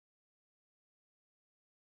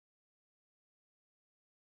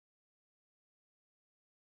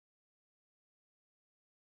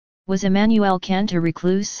 Was Immanuel Kant a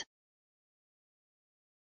recluse?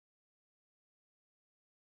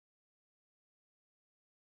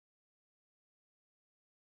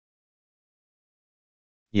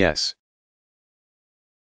 Yes.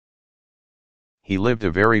 He lived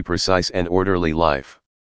a very precise and orderly life,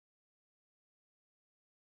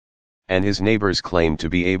 and his neighbors claimed to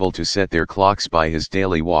be able to set their clocks by his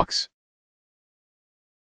daily walks.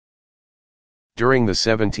 During the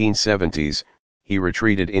 1770s, he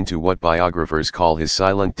retreated into what biographers call his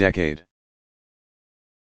silent decade.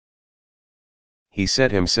 He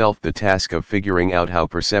set himself the task of figuring out how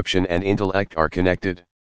perception and intellect are connected.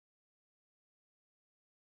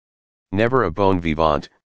 Never a bon vivant,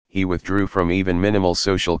 he withdrew from even minimal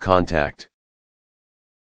social contact.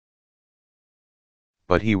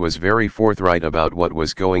 But he was very forthright about what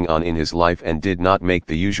was going on in his life and did not make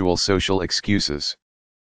the usual social excuses.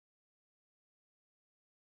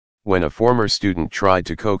 When a former student tried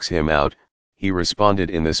to coax him out, he responded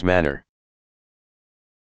in this manner: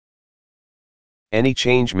 Any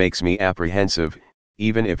change makes me apprehensive,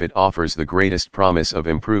 even if it offers the greatest promise of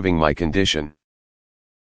improving my condition.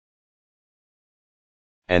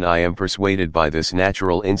 And I am persuaded by this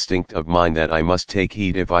natural instinct of mine that I must take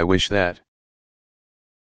heed if I wish that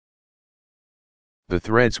the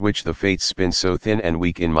threads which the fates spin so thin and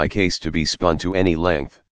weak in my case to be spun to any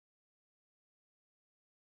length.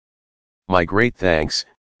 My great thanks,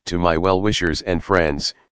 to my well-wishers and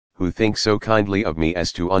friends, who think so kindly of me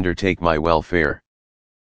as to undertake my welfare.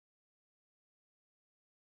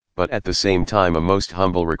 But at the same time a most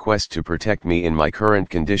humble request to protect me in my current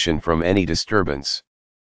condition from any disturbance.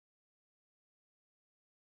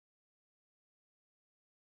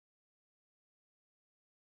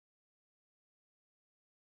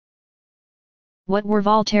 What were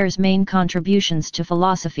Voltaire's main contributions to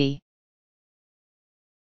philosophy?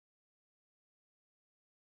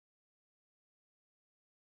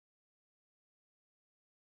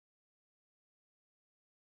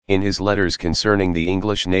 In his Letters Concerning the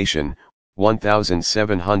English Nation,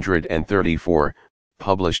 1734,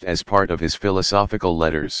 published as part of his Philosophical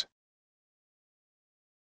Letters,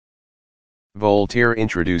 Voltaire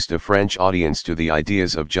introduced a French audience to the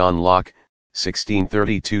ideas of John Locke,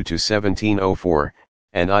 1632–1704,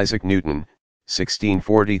 and Isaac Newton,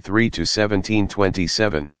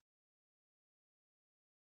 1643–1727.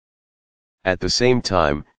 At the same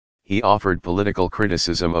time, he offered political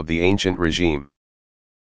criticism of the ancient regime,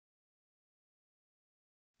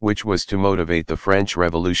 which was to motivate the French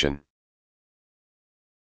Revolution.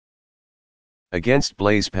 Against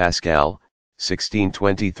Blaise Pascal,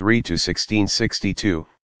 1623–1662,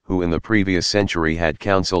 who in the previous century had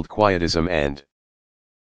counseled quietism and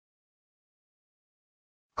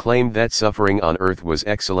claimed that suffering on earth was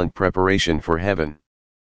excellent preparation for heaven.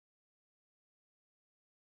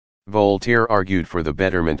 Voltaire argued for the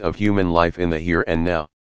betterment of human life in the here and now.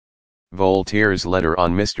 Voltaire's letter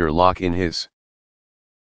on Mr. Locke in his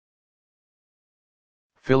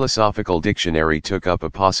Philosophical Dictionary took up a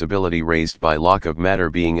possibility raised by Locke of matter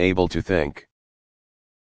being able to think.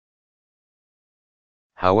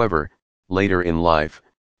 However, later in life,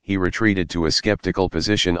 he retreated to a skeptical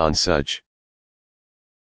position on such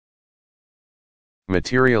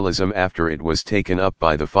materialism after it was taken up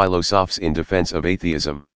by the philosophes in defense of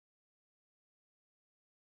atheism.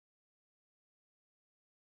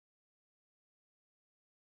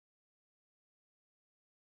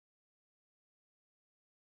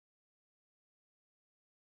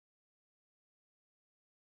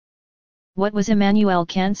 What was Immanuel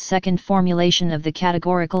Kant's second formulation of the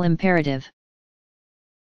categorical imperative?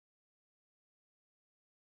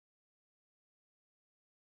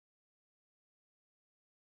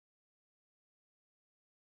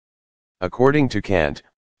 According to Kant,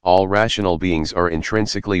 all rational beings are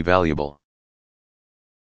intrinsically valuable.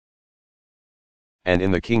 And in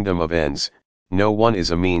the kingdom of ends, no one is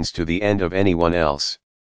a means to the end of anyone else.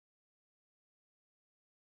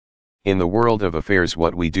 In the world of affairs,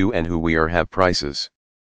 what we do and who we are have prices.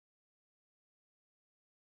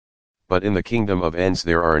 But in the kingdom of ends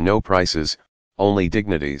there are no prices, only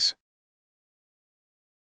dignities.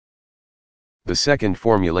 The second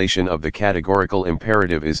formulation of the categorical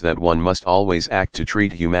imperative is that one must always act to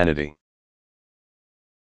treat humanity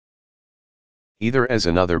either as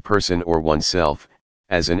another person or oneself,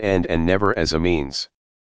 as an end and never as a means.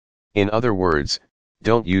 In other words,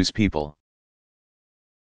 don't use people.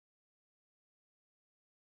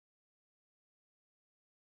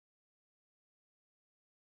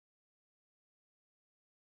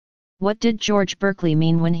 What did George Berkeley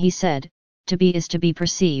mean when he said, "To be is to be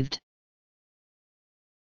perceived"?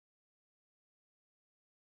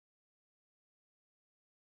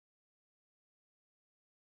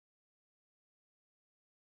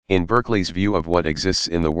 In Berkeley's view of what exists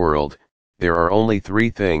in the world, there are only three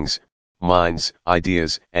things: minds,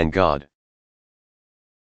 ideas, and God.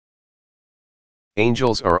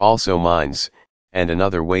 Angels are also minds, and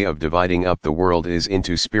another way of dividing up the world is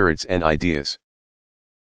into spirits and ideas.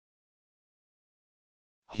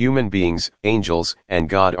 Human beings, angels, and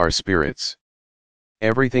God are spirits.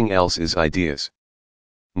 Everything else is ideas.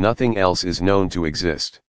 Nothing else is known to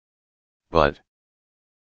exist. But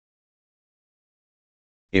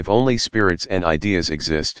if only spirits and ideas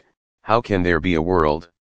exist, how can there be a world?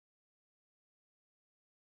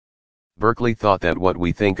 Berkeley thought that what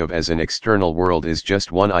we think of as an external world is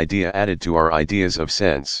just one idea added to our ideas of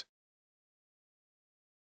sense.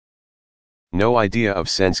 No idea of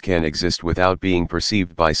sense can exist without being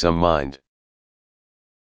perceived by some mind.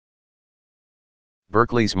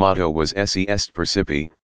 Berkeley's motto was esse est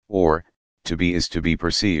percipi, or, to be is to be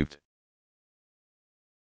perceived.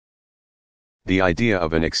 The idea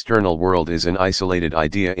of an external world is an isolated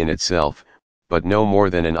idea in itself, but no more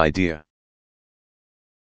than an idea.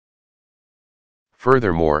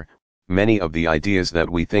 Furthermore, many of the ideas that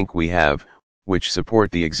we think we have, which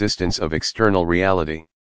support the existence of external reality,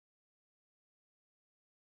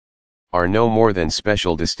 are no more than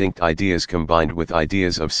special distinct ideas combined with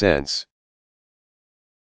ideas of sense.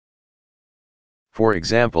 For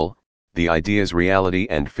example, the ideas reality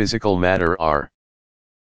and physical matter are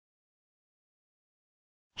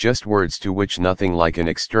just words to which nothing like an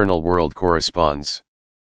external world corresponds.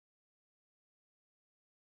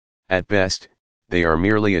 At best, they are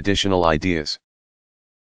merely additional ideas.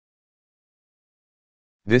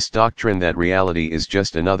 This doctrine that reality is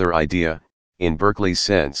just another idea, in Berkeley's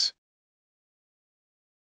sense,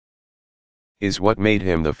 is what made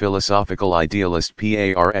him the philosophical idealist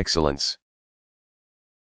par excellence.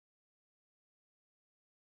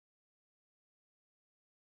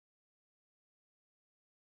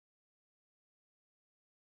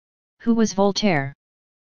 Who was Voltaire?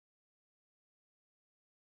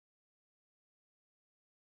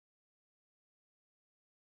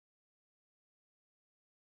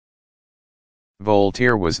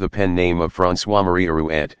 Voltaire was the pen name of François-Marie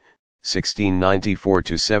Arouet,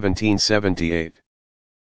 1694–1778.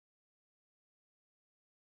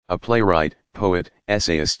 A playwright, poet,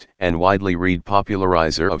 essayist, and widely read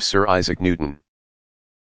popularizer of Sir Isaac Newton.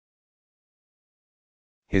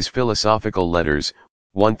 His Philosophical Letters,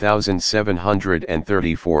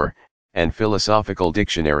 1734, and Philosophical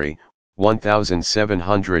Dictionary,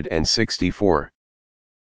 1764.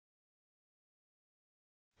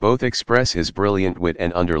 Both express his brilliant wit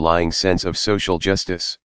and underlying sense of social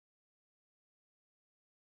justice.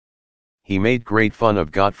 He made great fun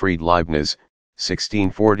of Gottfried Leibniz,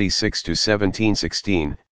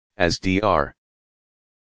 1646–1716, as Dr.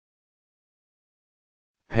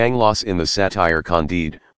 Pangloss in the satire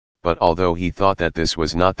Candide, but although he thought that this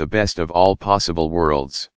was not the best of all possible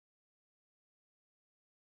worlds,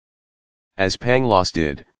 as Pangloss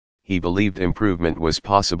did, he believed improvement was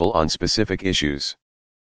possible on specific issues.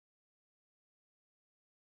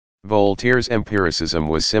 Voltaire's empiricism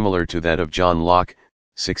was similar to that of John Locke,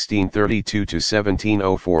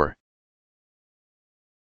 1632–1704.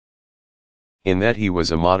 In that he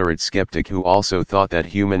was a moderate skeptic who also thought that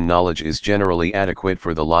human knowledge is generally adequate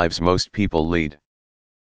for the lives most people lead.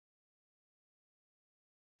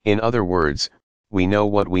 In other words, we know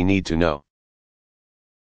what we need to know.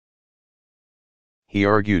 He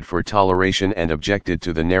argued for toleration and objected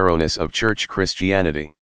to the narrowness of church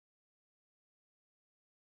Christianity.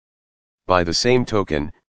 By the same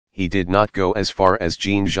token, he did not go as far as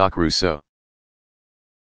Jean-Jacques Rousseau,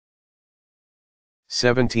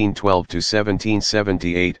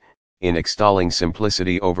 1712–1778, in extolling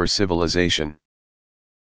simplicity over civilization.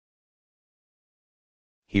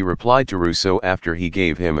 He replied to Rousseau after he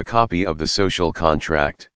gave him a copy of the Social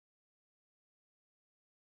Contract: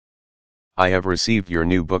 "I have received your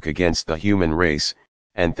new book against the human race,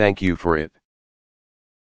 and thank you for it.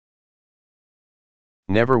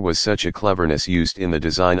 Never was such a cleverness used in the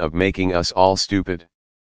design of making us all stupid.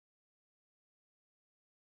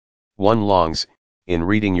 One longs, in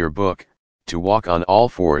reading your book, to walk on all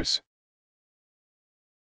fours.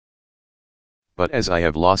 But as I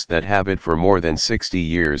have lost that habit for more than 60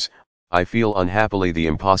 years, I feel unhappily the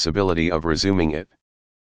impossibility of resuming it."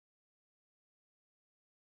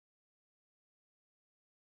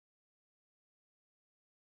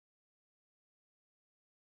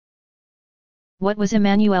 What was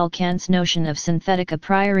Immanuel Kant's notion of synthetic a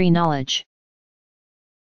priori knowledge?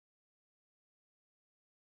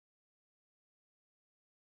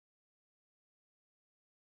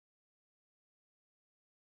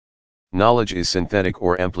 Knowledge is synthetic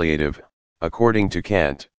or ampliative, according to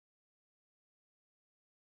Kant,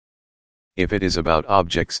 if it is about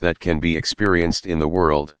objects that can be experienced in the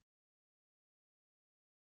world.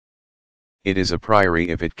 It is a priori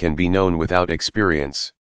if it can be known without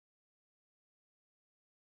experience.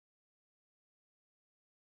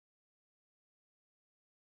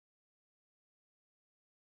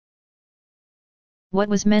 What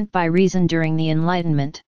was meant by reason during the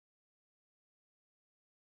Enlightenment?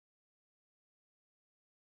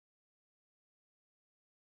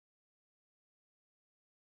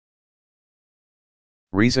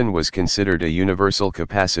 Reason was considered a universal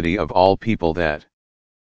capacity of all people that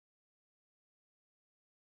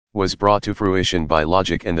was brought to fruition by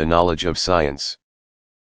logic and the knowledge of science.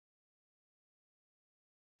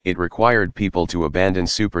 It required people to abandon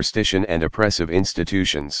superstition and oppressive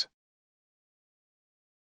institutions,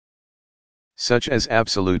 such as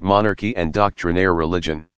absolute monarchy and doctrinaire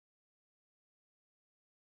religion.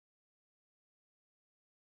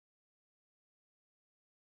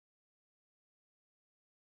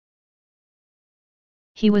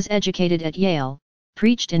 He was educated at Yale,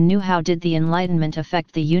 preached and knew how did the Enlightenment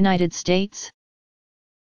affect the United States?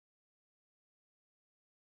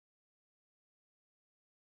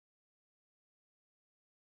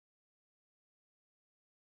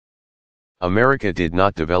 America did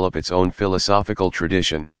not develop its own philosophical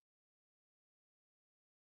tradition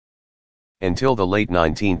until the late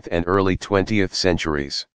 19th and early 20th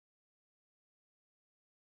centuries.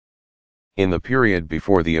 In the period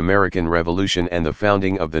before the American Revolution and the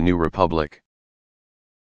founding of the new republic,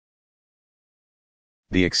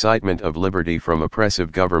 the excitement of liberty from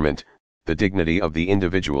oppressive government, the dignity of the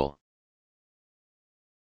individual,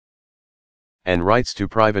 and rights to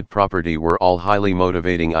private property were all highly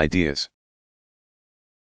motivating ideas.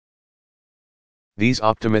 These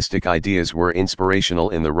optimistic ideas were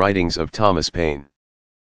inspirational in the writings of Thomas Paine,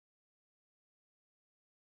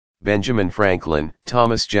 Benjamin Franklin,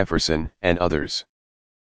 Thomas Jefferson, and others.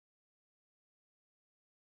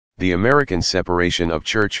 The American separation of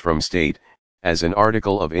church from state, as an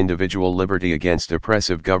article of individual liberty against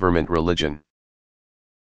oppressive government religion,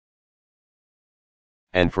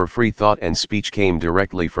 and for free thought and speech came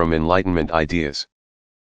directly from Enlightenment ideas,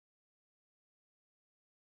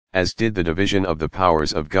 as did the division of the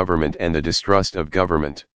powers of government and the distrust of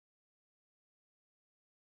government.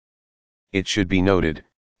 It should be noted,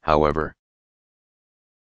 however,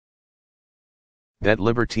 that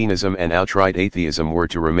libertinism and outright atheism were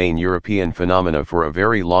to remain European phenomena for a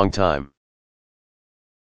very long time.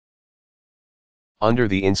 Under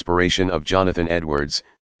the inspiration of Jonathan Edwards,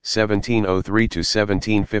 1703 to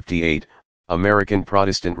 1758, American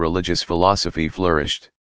Protestant religious philosophy flourished.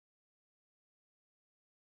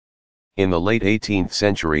 In the late 18th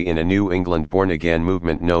century, in a New England born-again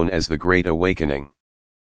movement known as the Great Awakening,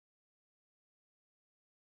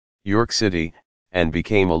 York City, and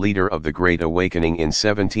became a leader of the Great Awakening in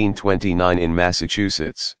 1729 in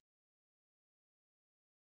Massachusetts.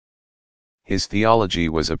 His theology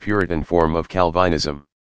was a Puritan form of Calvinism.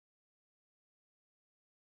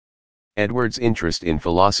 Edwards' interest in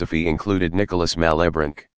philosophy included Nicholas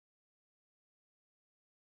Malebranche,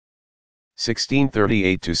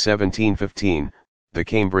 1638 to 1715, the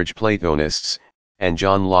Cambridge Platonists, and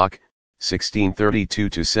John Locke, 1632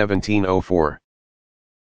 to 1704.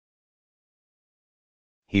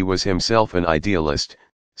 He was himself an idealist,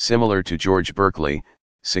 similar to George Berkeley,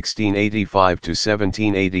 1685 to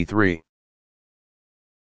 1783.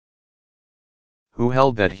 Who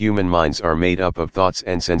held that human minds are made up of thoughts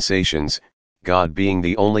and sensations, God being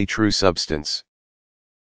the only true substance.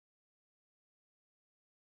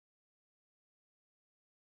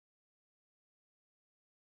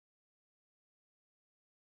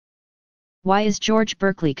 Why is George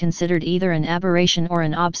Berkeley considered either an aberration or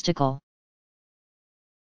an obstacle?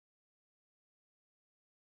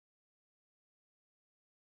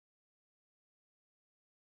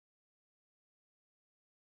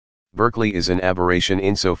 Berkeley is an aberration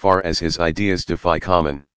insofar as his ideas defy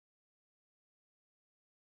common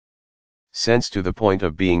sense to the point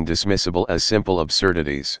of being dismissible as simple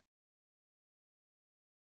absurdities.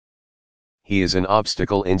 He is an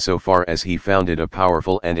obstacle insofar as he founded a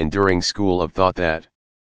powerful and enduring school of thought that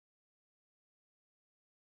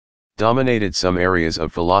dominated some areas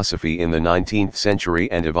of philosophy in the 19th century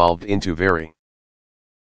and evolved into very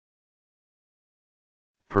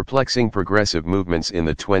perplexing progressive movements in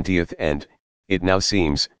the 20th and, it now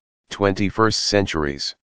seems, 21st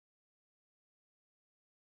centuries.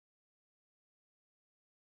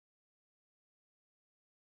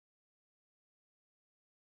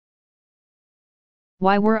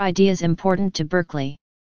 Why were ideas important to Berkeley?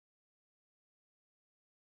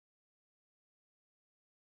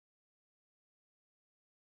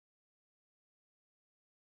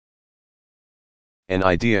 An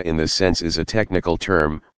idea in this sense is a technical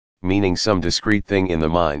term, meaning some discrete thing in the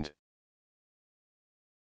mind.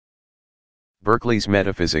 Berkeley's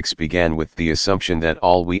metaphysics began with the assumption that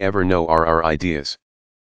all we ever know are our ideas,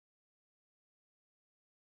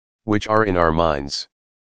 which are in our minds.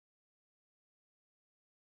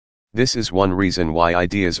 This is one reason why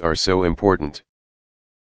ideas are so important.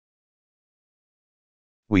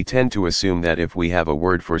 We tend to assume that if we have a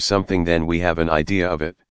word for something, then we have an idea of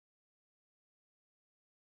it.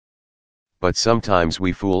 But sometimes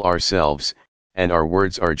we fool ourselves, and our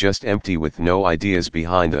words are just empty with no ideas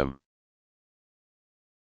behind them.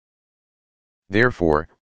 Therefore,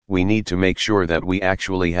 we need to make sure that we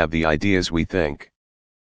actually have the ideas we think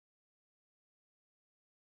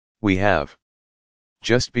we have.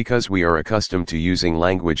 Just because we are accustomed to using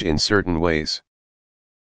language in certain ways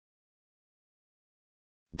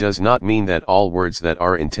does not mean that all words that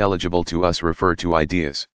are intelligible to us refer to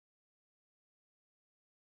ideas.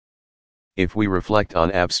 If we reflect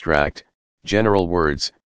on abstract, general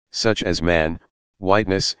words, such as man,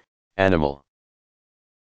 whiteness, animal,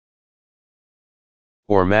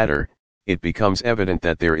 or matter, it becomes evident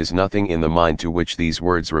that there is nothing in the mind to which these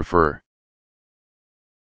words refer.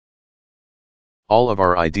 All of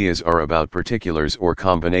our ideas are about particulars or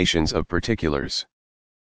combinations of particulars.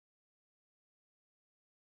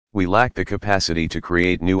 We lack the capacity to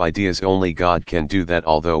create new ideas. Only God can do that,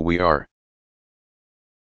 although we are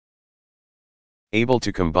able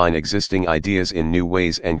to combine existing ideas in new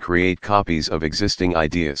ways and create copies of existing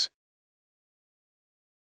ideas.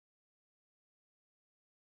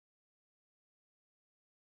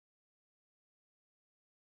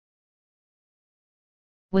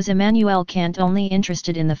 Was Immanuel Kant only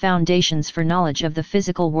interested in the foundations for knowledge of the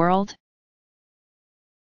physical world?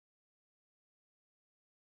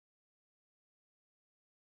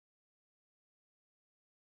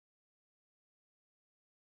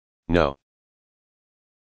 No.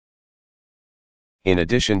 In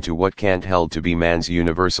addition to what Kant held to be man's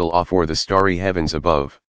universal awe for the starry heavens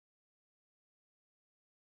above,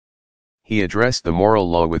 he addressed the moral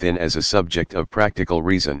law within as a subject of practical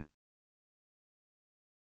reason.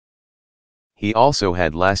 He also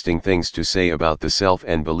had lasting things to say about the self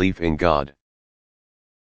and belief in God.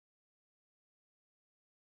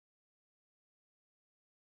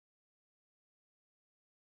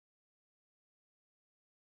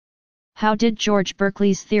 How did George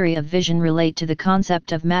Berkeley's theory of vision relate to the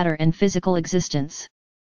concept of matter and physical existence?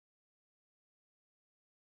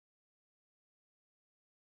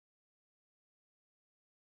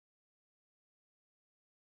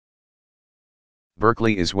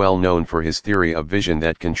 Berkeley is well known for his theory of vision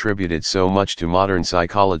that contributed so much to modern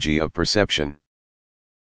psychology of perception.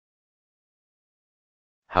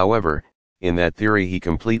 However, in that theory he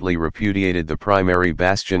completely repudiated the primary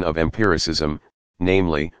bastion of empiricism,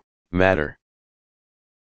 namely, matter.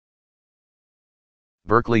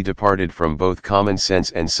 Berkeley departed from both common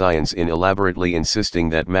sense and science in elaborately insisting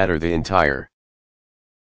that matter, the entire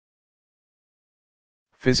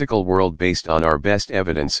physical world based on our best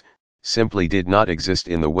evidence, simply did not exist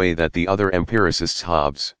in the way that the other empiricists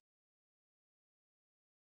Hobbes,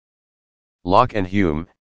 Locke and Hume,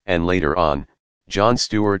 and later on, John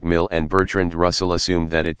Stuart Mill and Bertrand Russell assumed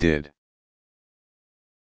that it did.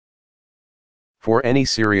 For any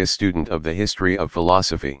serious student of the history of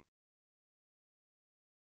philosophy,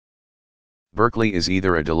 Berkeley is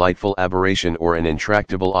either a delightful aberration or an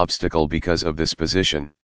intractable obstacle because of this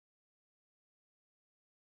position.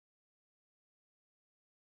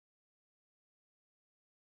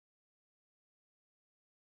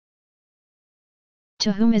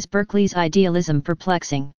 To whom is Berkeley's idealism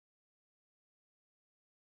perplexing?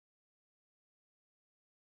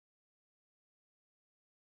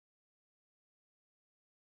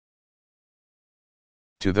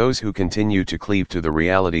 To those who continue to cleave to the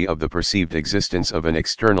reality of the perceived existence of an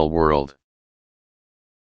external world,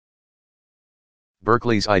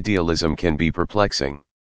 Berkeley's idealism can be perplexing.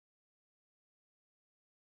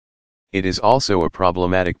 It is also a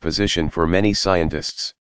problematic position for many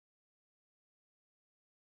scientists,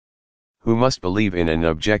 who must believe in an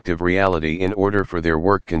objective reality in order for their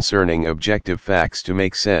work concerning objective facts to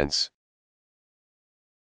make sense.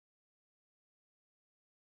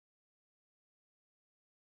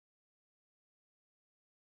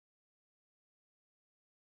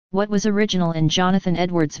 What was original in Jonathan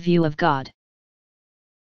Edwards' view of God?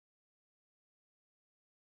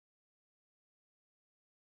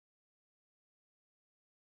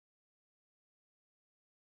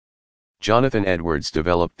 Jonathan Edwards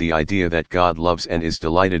developed the idea that God loves and is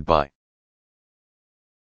delighted by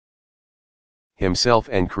himself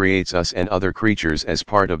and creates us and other creatures as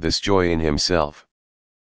part of this joy in himself.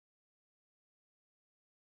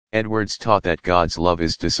 Edwards taught that God's love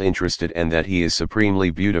is disinterested and that he is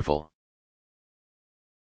supremely beautiful,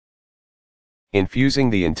 infusing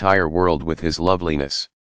the entire world with his loveliness.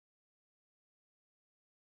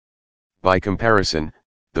 By comparison,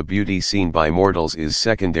 the beauty seen by mortals is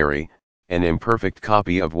secondary, an imperfect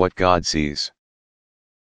copy of what God sees.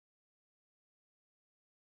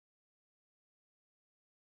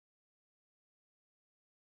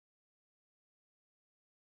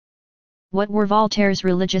 What were Voltaire's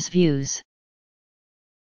religious views?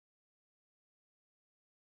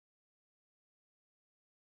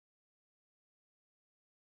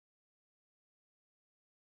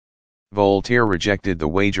 Voltaire rejected the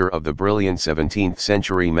wager of the brilliant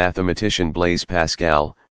 17th-century mathematician Blaise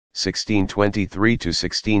Pascal,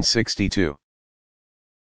 1623–1662.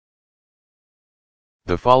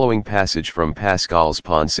 The following passage from Pascal's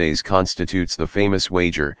Pensées constitutes the famous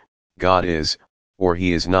wager: God is, or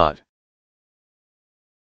he is not.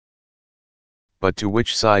 But to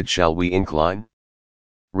which side shall we incline?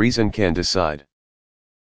 Reason can decide.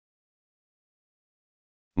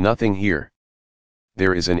 Nothing here.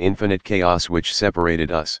 There is an infinite chaos which separated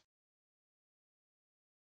us.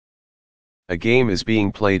 A game is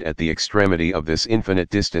being played at the extremity of this infinite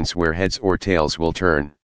distance where heads or tails will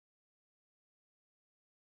turn.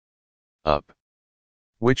 Up.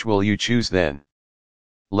 Which will you choose then?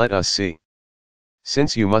 Let us see.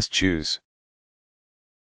 Since you must choose,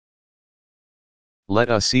 let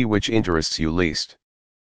us see which interests you least.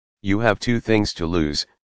 You have two things to lose,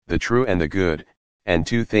 the true and the good, and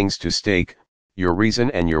two things to stake, your reason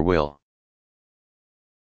and your will.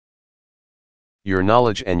 Your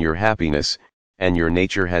knowledge and your happiness, and your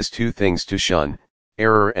nature has two things to shun,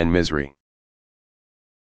 error and misery.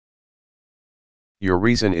 Your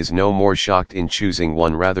reason is no more shocked in choosing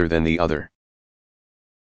one rather than the other.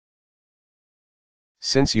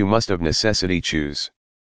 Since you must of necessity choose.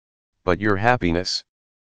 But your happiness?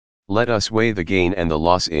 Let us weigh the gain and the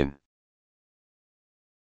loss in.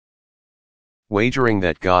 Wagering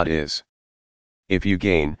that God is. If you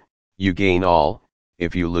gain all,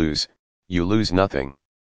 if you lose nothing.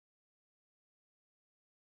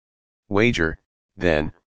 Wager,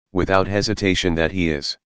 then, without hesitation that he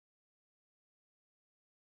is.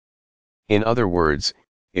 In other words,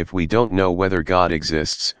 if we don't know whether God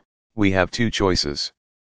exists, we have two choices.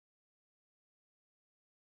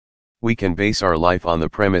 We can base our life on the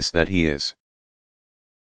premise that he is.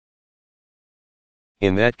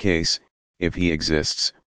 In that case, if he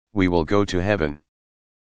exists, we will go to heaven.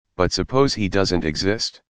 But suppose he doesn't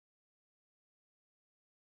exist?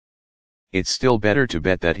 It's still better to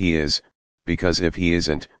bet that he is, because if he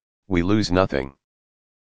isn't, we lose nothing.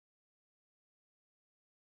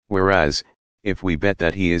 Whereas, if we bet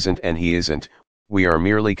that he isn't and he isn't, we are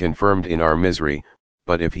merely confirmed in our misery,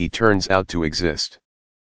 but if he turns out to exist,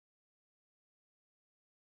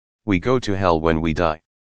 we go to hell when we die.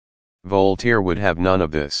 Voltaire would have none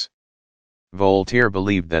of this. Voltaire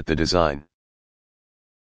believed that the design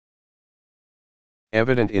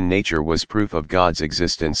evident in nature was proof of God's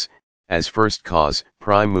existence, as first cause,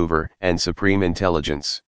 prime mover, and supreme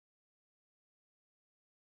intelligence.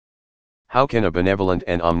 How can a benevolent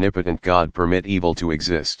and omnipotent God permit evil to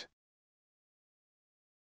exist?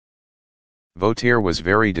 Voltaire was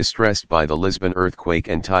very distressed by the Lisbon earthquake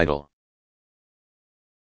and tidal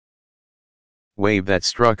wave that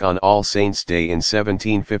struck on All Saints' Day in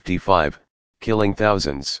 1755, killing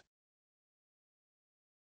thousands.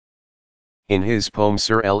 In his poem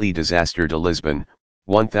Sur le Désastre de Lisbonne,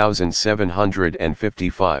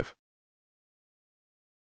 1755,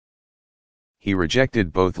 he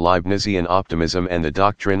rejected both Leibnizian optimism and the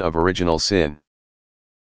doctrine of original sin.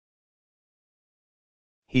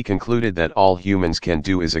 He concluded that all humans can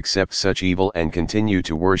do is accept such evil and continue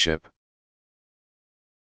to worship.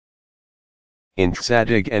 In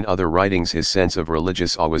Zadig and other writings his sense of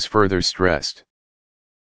religious awe was further stressed.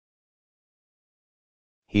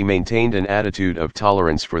 He maintained an attitude of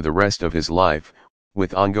tolerance for the rest of his life,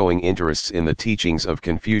 with ongoing interests in the teachings of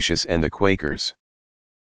Confucius and the Quakers.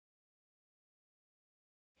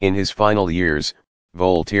 In his final years,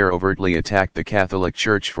 Voltaire overtly attacked the Catholic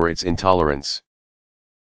Church for its intolerance.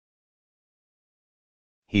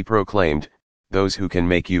 He proclaimed, "Those who can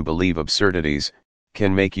make you believe absurdities,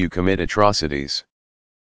 can make you commit atrocities."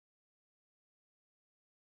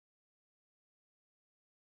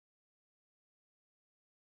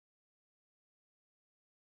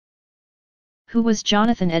 Who was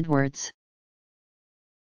Jonathan Edwards?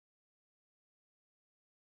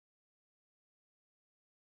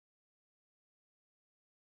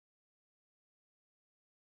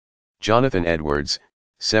 Jonathan Edwards,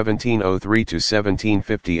 1703 to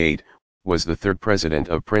 1758, was the third president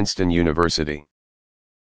of Princeton University.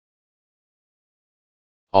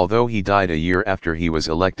 Although he died a year after he was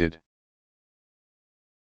elected.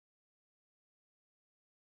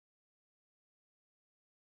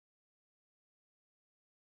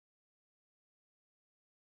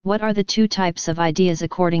 What are the two types of ideas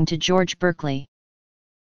according to George Berkeley?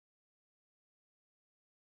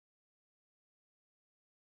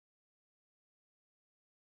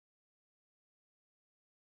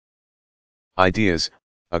 Ideas,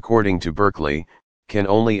 according to Berkeley, can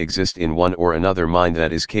only exist in one or another mind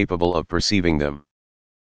that is capable of perceiving them.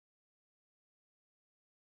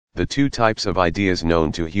 The two types of ideas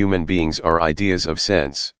known to human beings are ideas of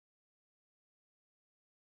sense,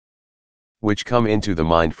 which come into the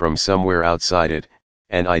mind from somewhere outside it,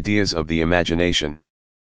 and ideas of the imagination.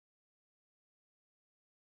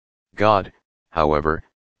 God, however,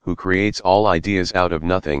 who creates all ideas out of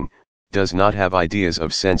nothing, does not have ideas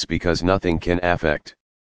of sense because nothing can affect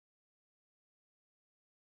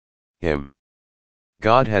him.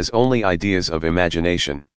 God has only ideas of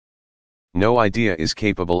imagination. No idea is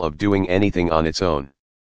capable of doing anything on its own.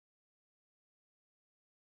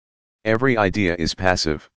 Every idea is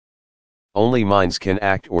passive. Only minds can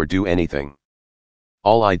act or do anything.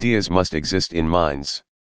 All ideas must exist in minds.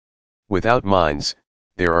 Without minds,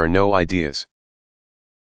 there are no ideas.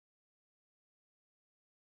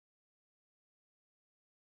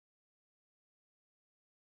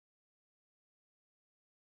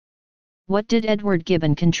 What did Edward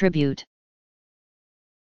Gibbon contribute?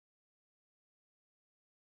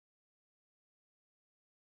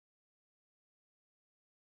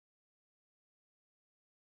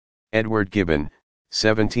 Edward Gibbon,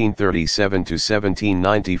 1737 to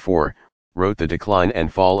 1794, wrote The Decline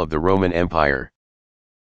and Fall of the Roman Empire,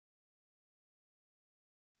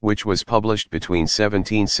 which was published between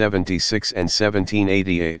 1776 and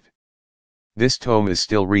 1788. This tome is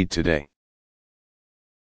still read today.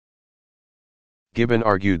 Gibbon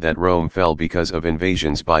argued that Rome fell because of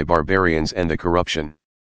invasions by barbarians and the corruption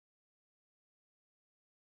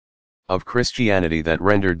of Christianity that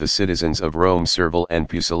rendered the citizens of Rome servile and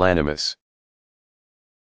pusillanimous.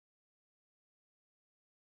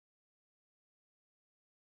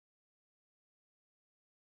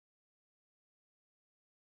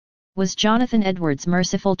 Was Jonathan Edwards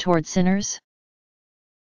merciful toward sinners?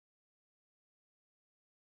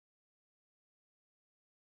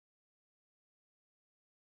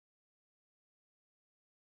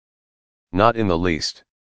 Not in the least.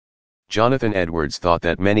 Jonathan Edwards thought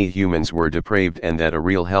that many humans were depraved and that a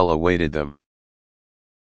real hell awaited them.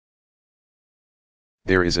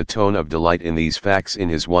 There is a tone of delight in these facts in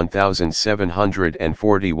his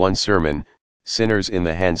 1741 sermon, Sinners in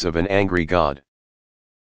the Hands of an Angry God.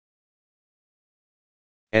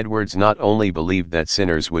 Edwards not only believed that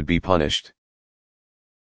sinners would be punished,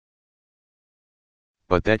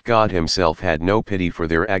 but that God himself had no pity for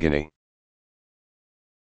their agony.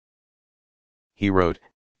 He wrote,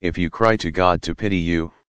 "If you cry to God to pity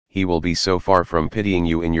you, he will be so far from pitying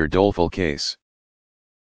you in your doleful case,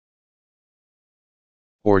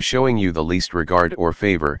 or showing you the least regard or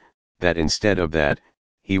favor, that instead of that,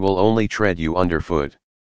 he will only tread you underfoot.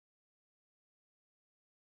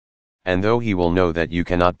 And though he will know that you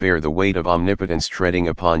cannot bear the weight of omnipotence treading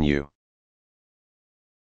upon you,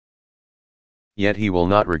 yet he will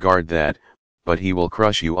not regard that, but he will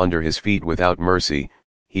crush you under his feet without mercy,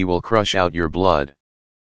 he will crush out your blood,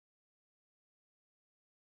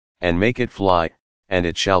 and make it fly, and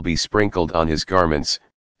it shall be sprinkled on his garments,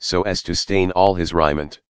 so as to stain all his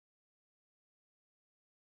raiment.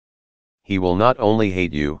 He will not only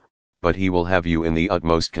hate you, but he will have you in the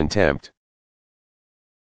utmost contempt.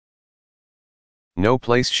 No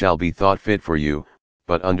place shall be thought fit for you,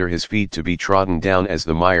 but under his feet to be trodden down as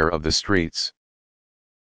the mire of the streets."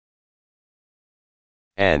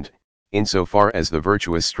 And, in so far as the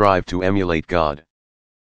virtuous strive to emulate God,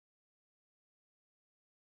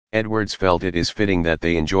 Edwards felt it is fitting that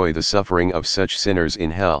they enjoy the suffering of such sinners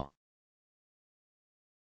in hell.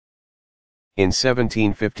 In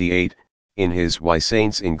 1758, in his Why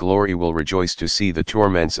Saints in Glory Will Rejoice to See the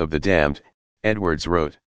Torments of the Damned, Edwards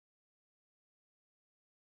wrote,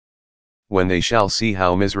 "When they shall see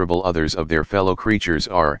how miserable others of their fellow creatures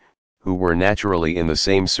are, who were naturally in the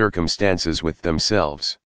same circumstances with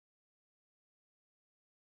themselves.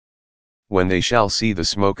 When they shall see the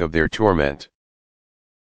smoke of their torment,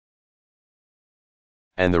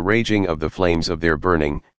 and the raging of the flames of their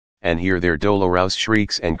burning, and hear their dolorous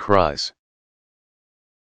shrieks and cries,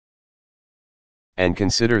 and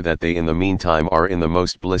consider that they in the meantime are in the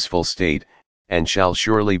most blissful state, and shall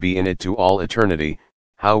surely be in it to all eternity,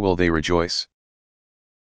 how will they rejoice?"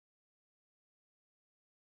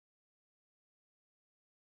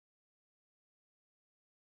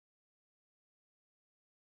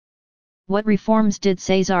 What reforms did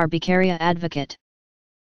Cesare Beccaria advocate?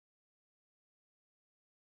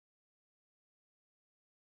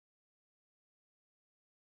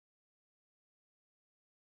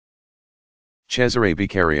 Cesare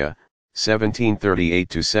Beccaria, 1738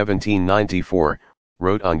 to 1794,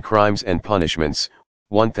 wrote on Crimes and Punishments,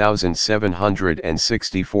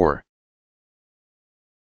 1764,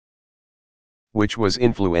 which was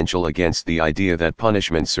influential against the idea that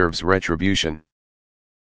punishment serves retribution.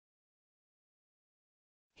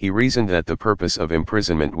 He reasoned that the purpose of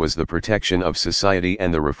imprisonment was the protection of society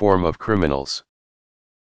and the reform of criminals.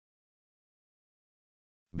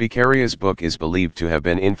 Beccaria's book is believed to have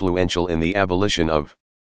been influential in the abolition of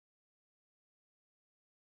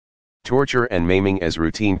torture and maiming as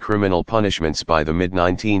routine criminal punishments by the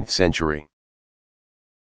mid-19th century.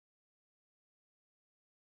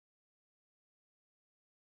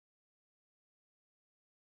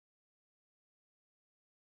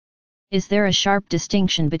 Is there a sharp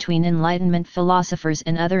distinction between Enlightenment philosophers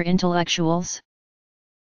and other intellectuals?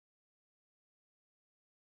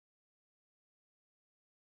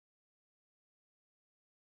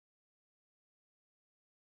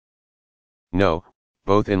 No,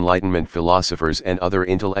 both Enlightenment philosophers and other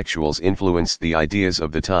intellectuals influenced the ideas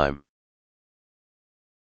of the time.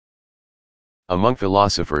 Among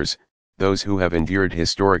philosophers, those who have endured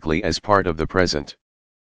historically as part of the present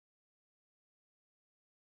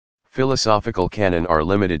philosophical canon are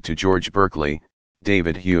limited to George Berkeley,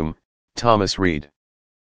 David Hume, Thomas Reid,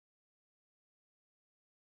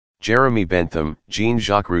 Jeremy Bentham,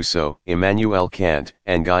 Jean-Jacques Rousseau, Immanuel Kant,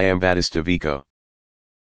 and Guillaume Battista Vico.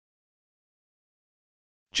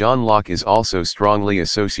 John Locke is also strongly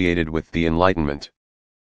associated with the Enlightenment.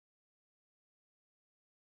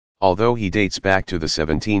 Although he dates back to the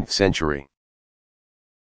 17th century.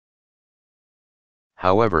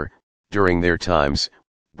 However, during their times,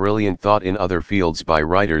 brilliant thought in other fields by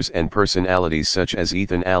writers and personalities such as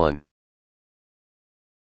Ethan Allen,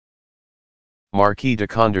 Marquis de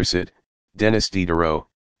Condorcet, Denis Diderot,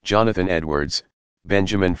 Jonathan Edwards,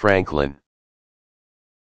 Benjamin Franklin,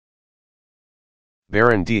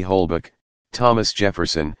 Baron de Holbach, Thomas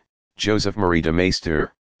Jefferson, Joseph Marie de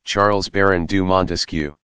Maistre, Charles Baron du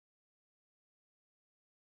Montesquieu,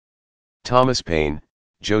 Thomas Paine,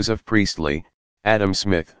 Joseph Priestley, Adam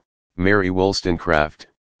Smith, Mary Wollstonecraft,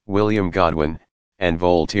 William Godwin, and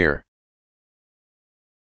Voltaire,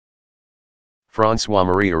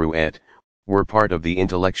 François-Marie Arouet, were part of the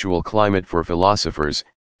intellectual climate for philosophers,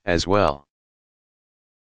 as well.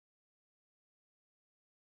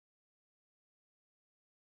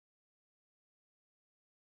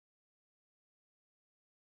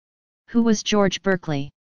 Who was George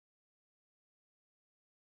Berkeley?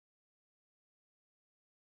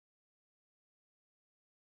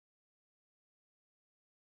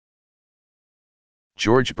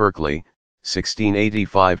 George Berkeley,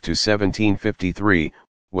 1685 to 1753,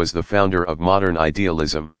 was the founder of modern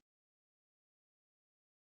idealism.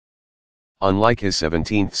 Unlike his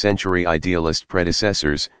 17th-century idealist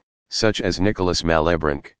predecessors, such as Nicolas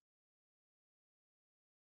Malebranche,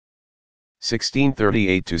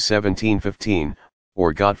 1638 to 1715,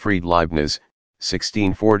 or Gottfried Leibniz,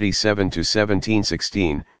 1647 to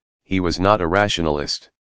 1716, he was not a rationalist.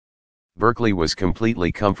 Berkeley was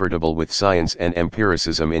completely comfortable with science and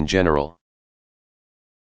empiricism in general.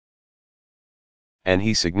 And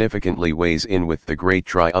he significantly weighs in with the great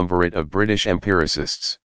triumvirate of British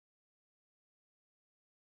empiricists.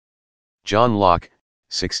 John Locke,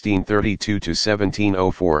 1632 to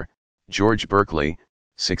 1704, George Berkeley,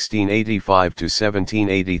 1685 to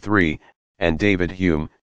 1783, and David Hume,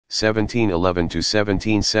 1711 to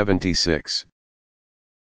 1776.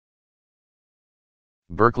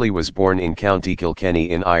 Berkeley was born in County Kilkenny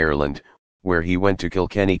in Ireland, where he went to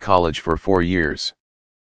Kilkenny College for 4 years.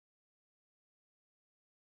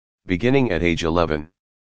 Beginning at age 11.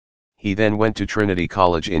 He then went to Trinity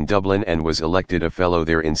College in Dublin and was elected a fellow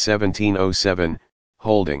there in 1707,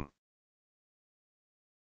 holding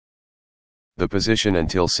the position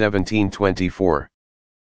until 1724.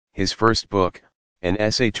 His first book, An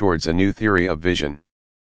Essay Towards a New Theory of Vision,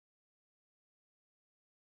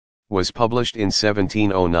 was published in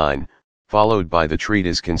 1709, followed by the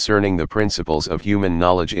treatise concerning the principles of human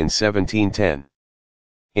knowledge in 1710.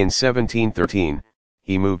 In 1713,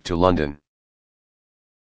 he moved to London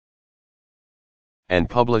and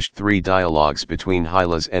published 3 dialogues between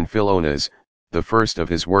Hylas and Philonas, the first of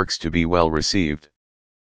his works to be well received.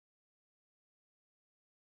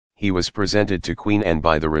 He was presented to Queen Anne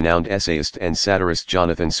by the renowned essayist and satirist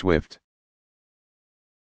Jonathan Swift.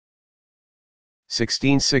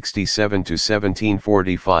 1667 to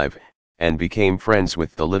 1745, and became friends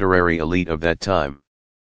with the literary elite of that time.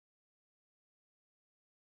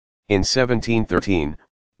 In 1713,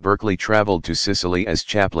 Berkeley traveled to Sicily as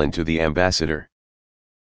chaplain to the ambassador.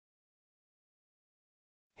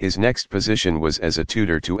 His next position was as a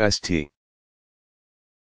tutor to St.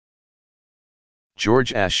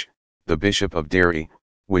 George Ashe, the Bishop of Derry,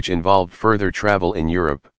 which involved further travel in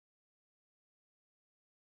Europe.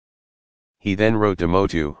 He then wrote De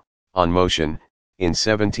Motu, on motion, in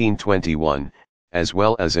 1721, as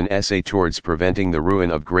well as an essay towards preventing the ruin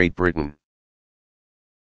of Great Britain,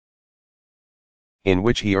 in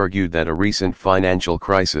which he argued that a recent financial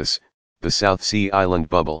crisis, the South Sea Island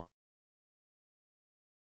bubble,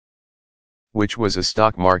 which was a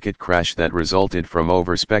stock market crash that resulted from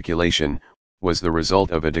over-speculation, was the result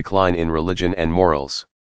of a decline in religion and morals.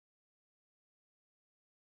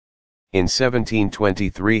 In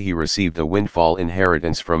 1723 he received a windfall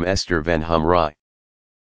inheritance from Esther van Humrai.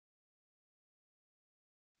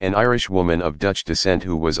 an Irish woman of Dutch descent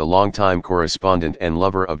who was a longtime correspondent and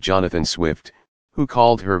lover of Jonathan Swift, who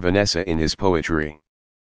called her Vanessa in his poetry.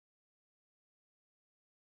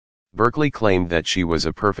 Berkeley claimed that she was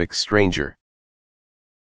a perfect stranger.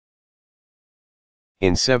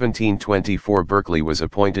 In 1724 Berkeley was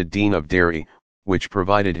appointed Dean of Derry, which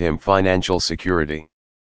provided him financial security.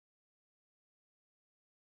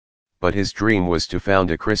 But his dream was to found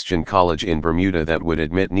a Christian college in Bermuda that would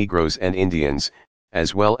admit Negroes and Indians,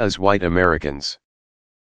 as well as white Americans.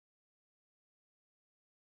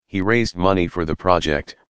 He raised money for the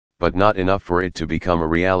project, but not enough for it to become a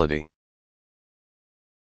reality.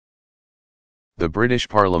 The British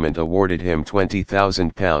Parliament awarded him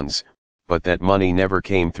 £20,000, but that money never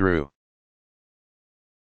came through.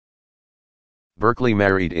 Berkeley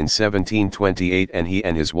married in 1728 and he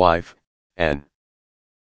and his wife, Anne,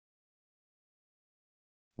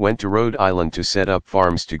 went to Rhode Island to set up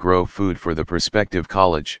farms to grow food for the prospective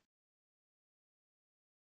college.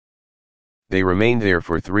 They remained there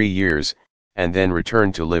for 3 years, and then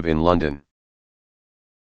returned to live in London.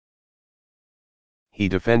 He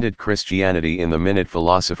defended Christianity in the Minute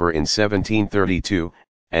Philosopher in 1732,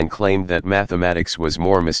 and claimed that mathematics was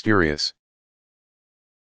more mysterious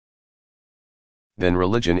than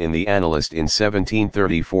religion in the Analyst in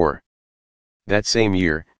 1734. That same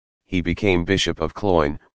year, he became Bishop of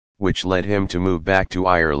Cloyne, which led him to move back to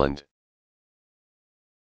Ireland,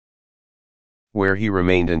 where he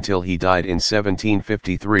remained until he died in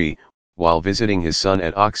 1753, while visiting his son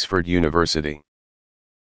at Oxford University.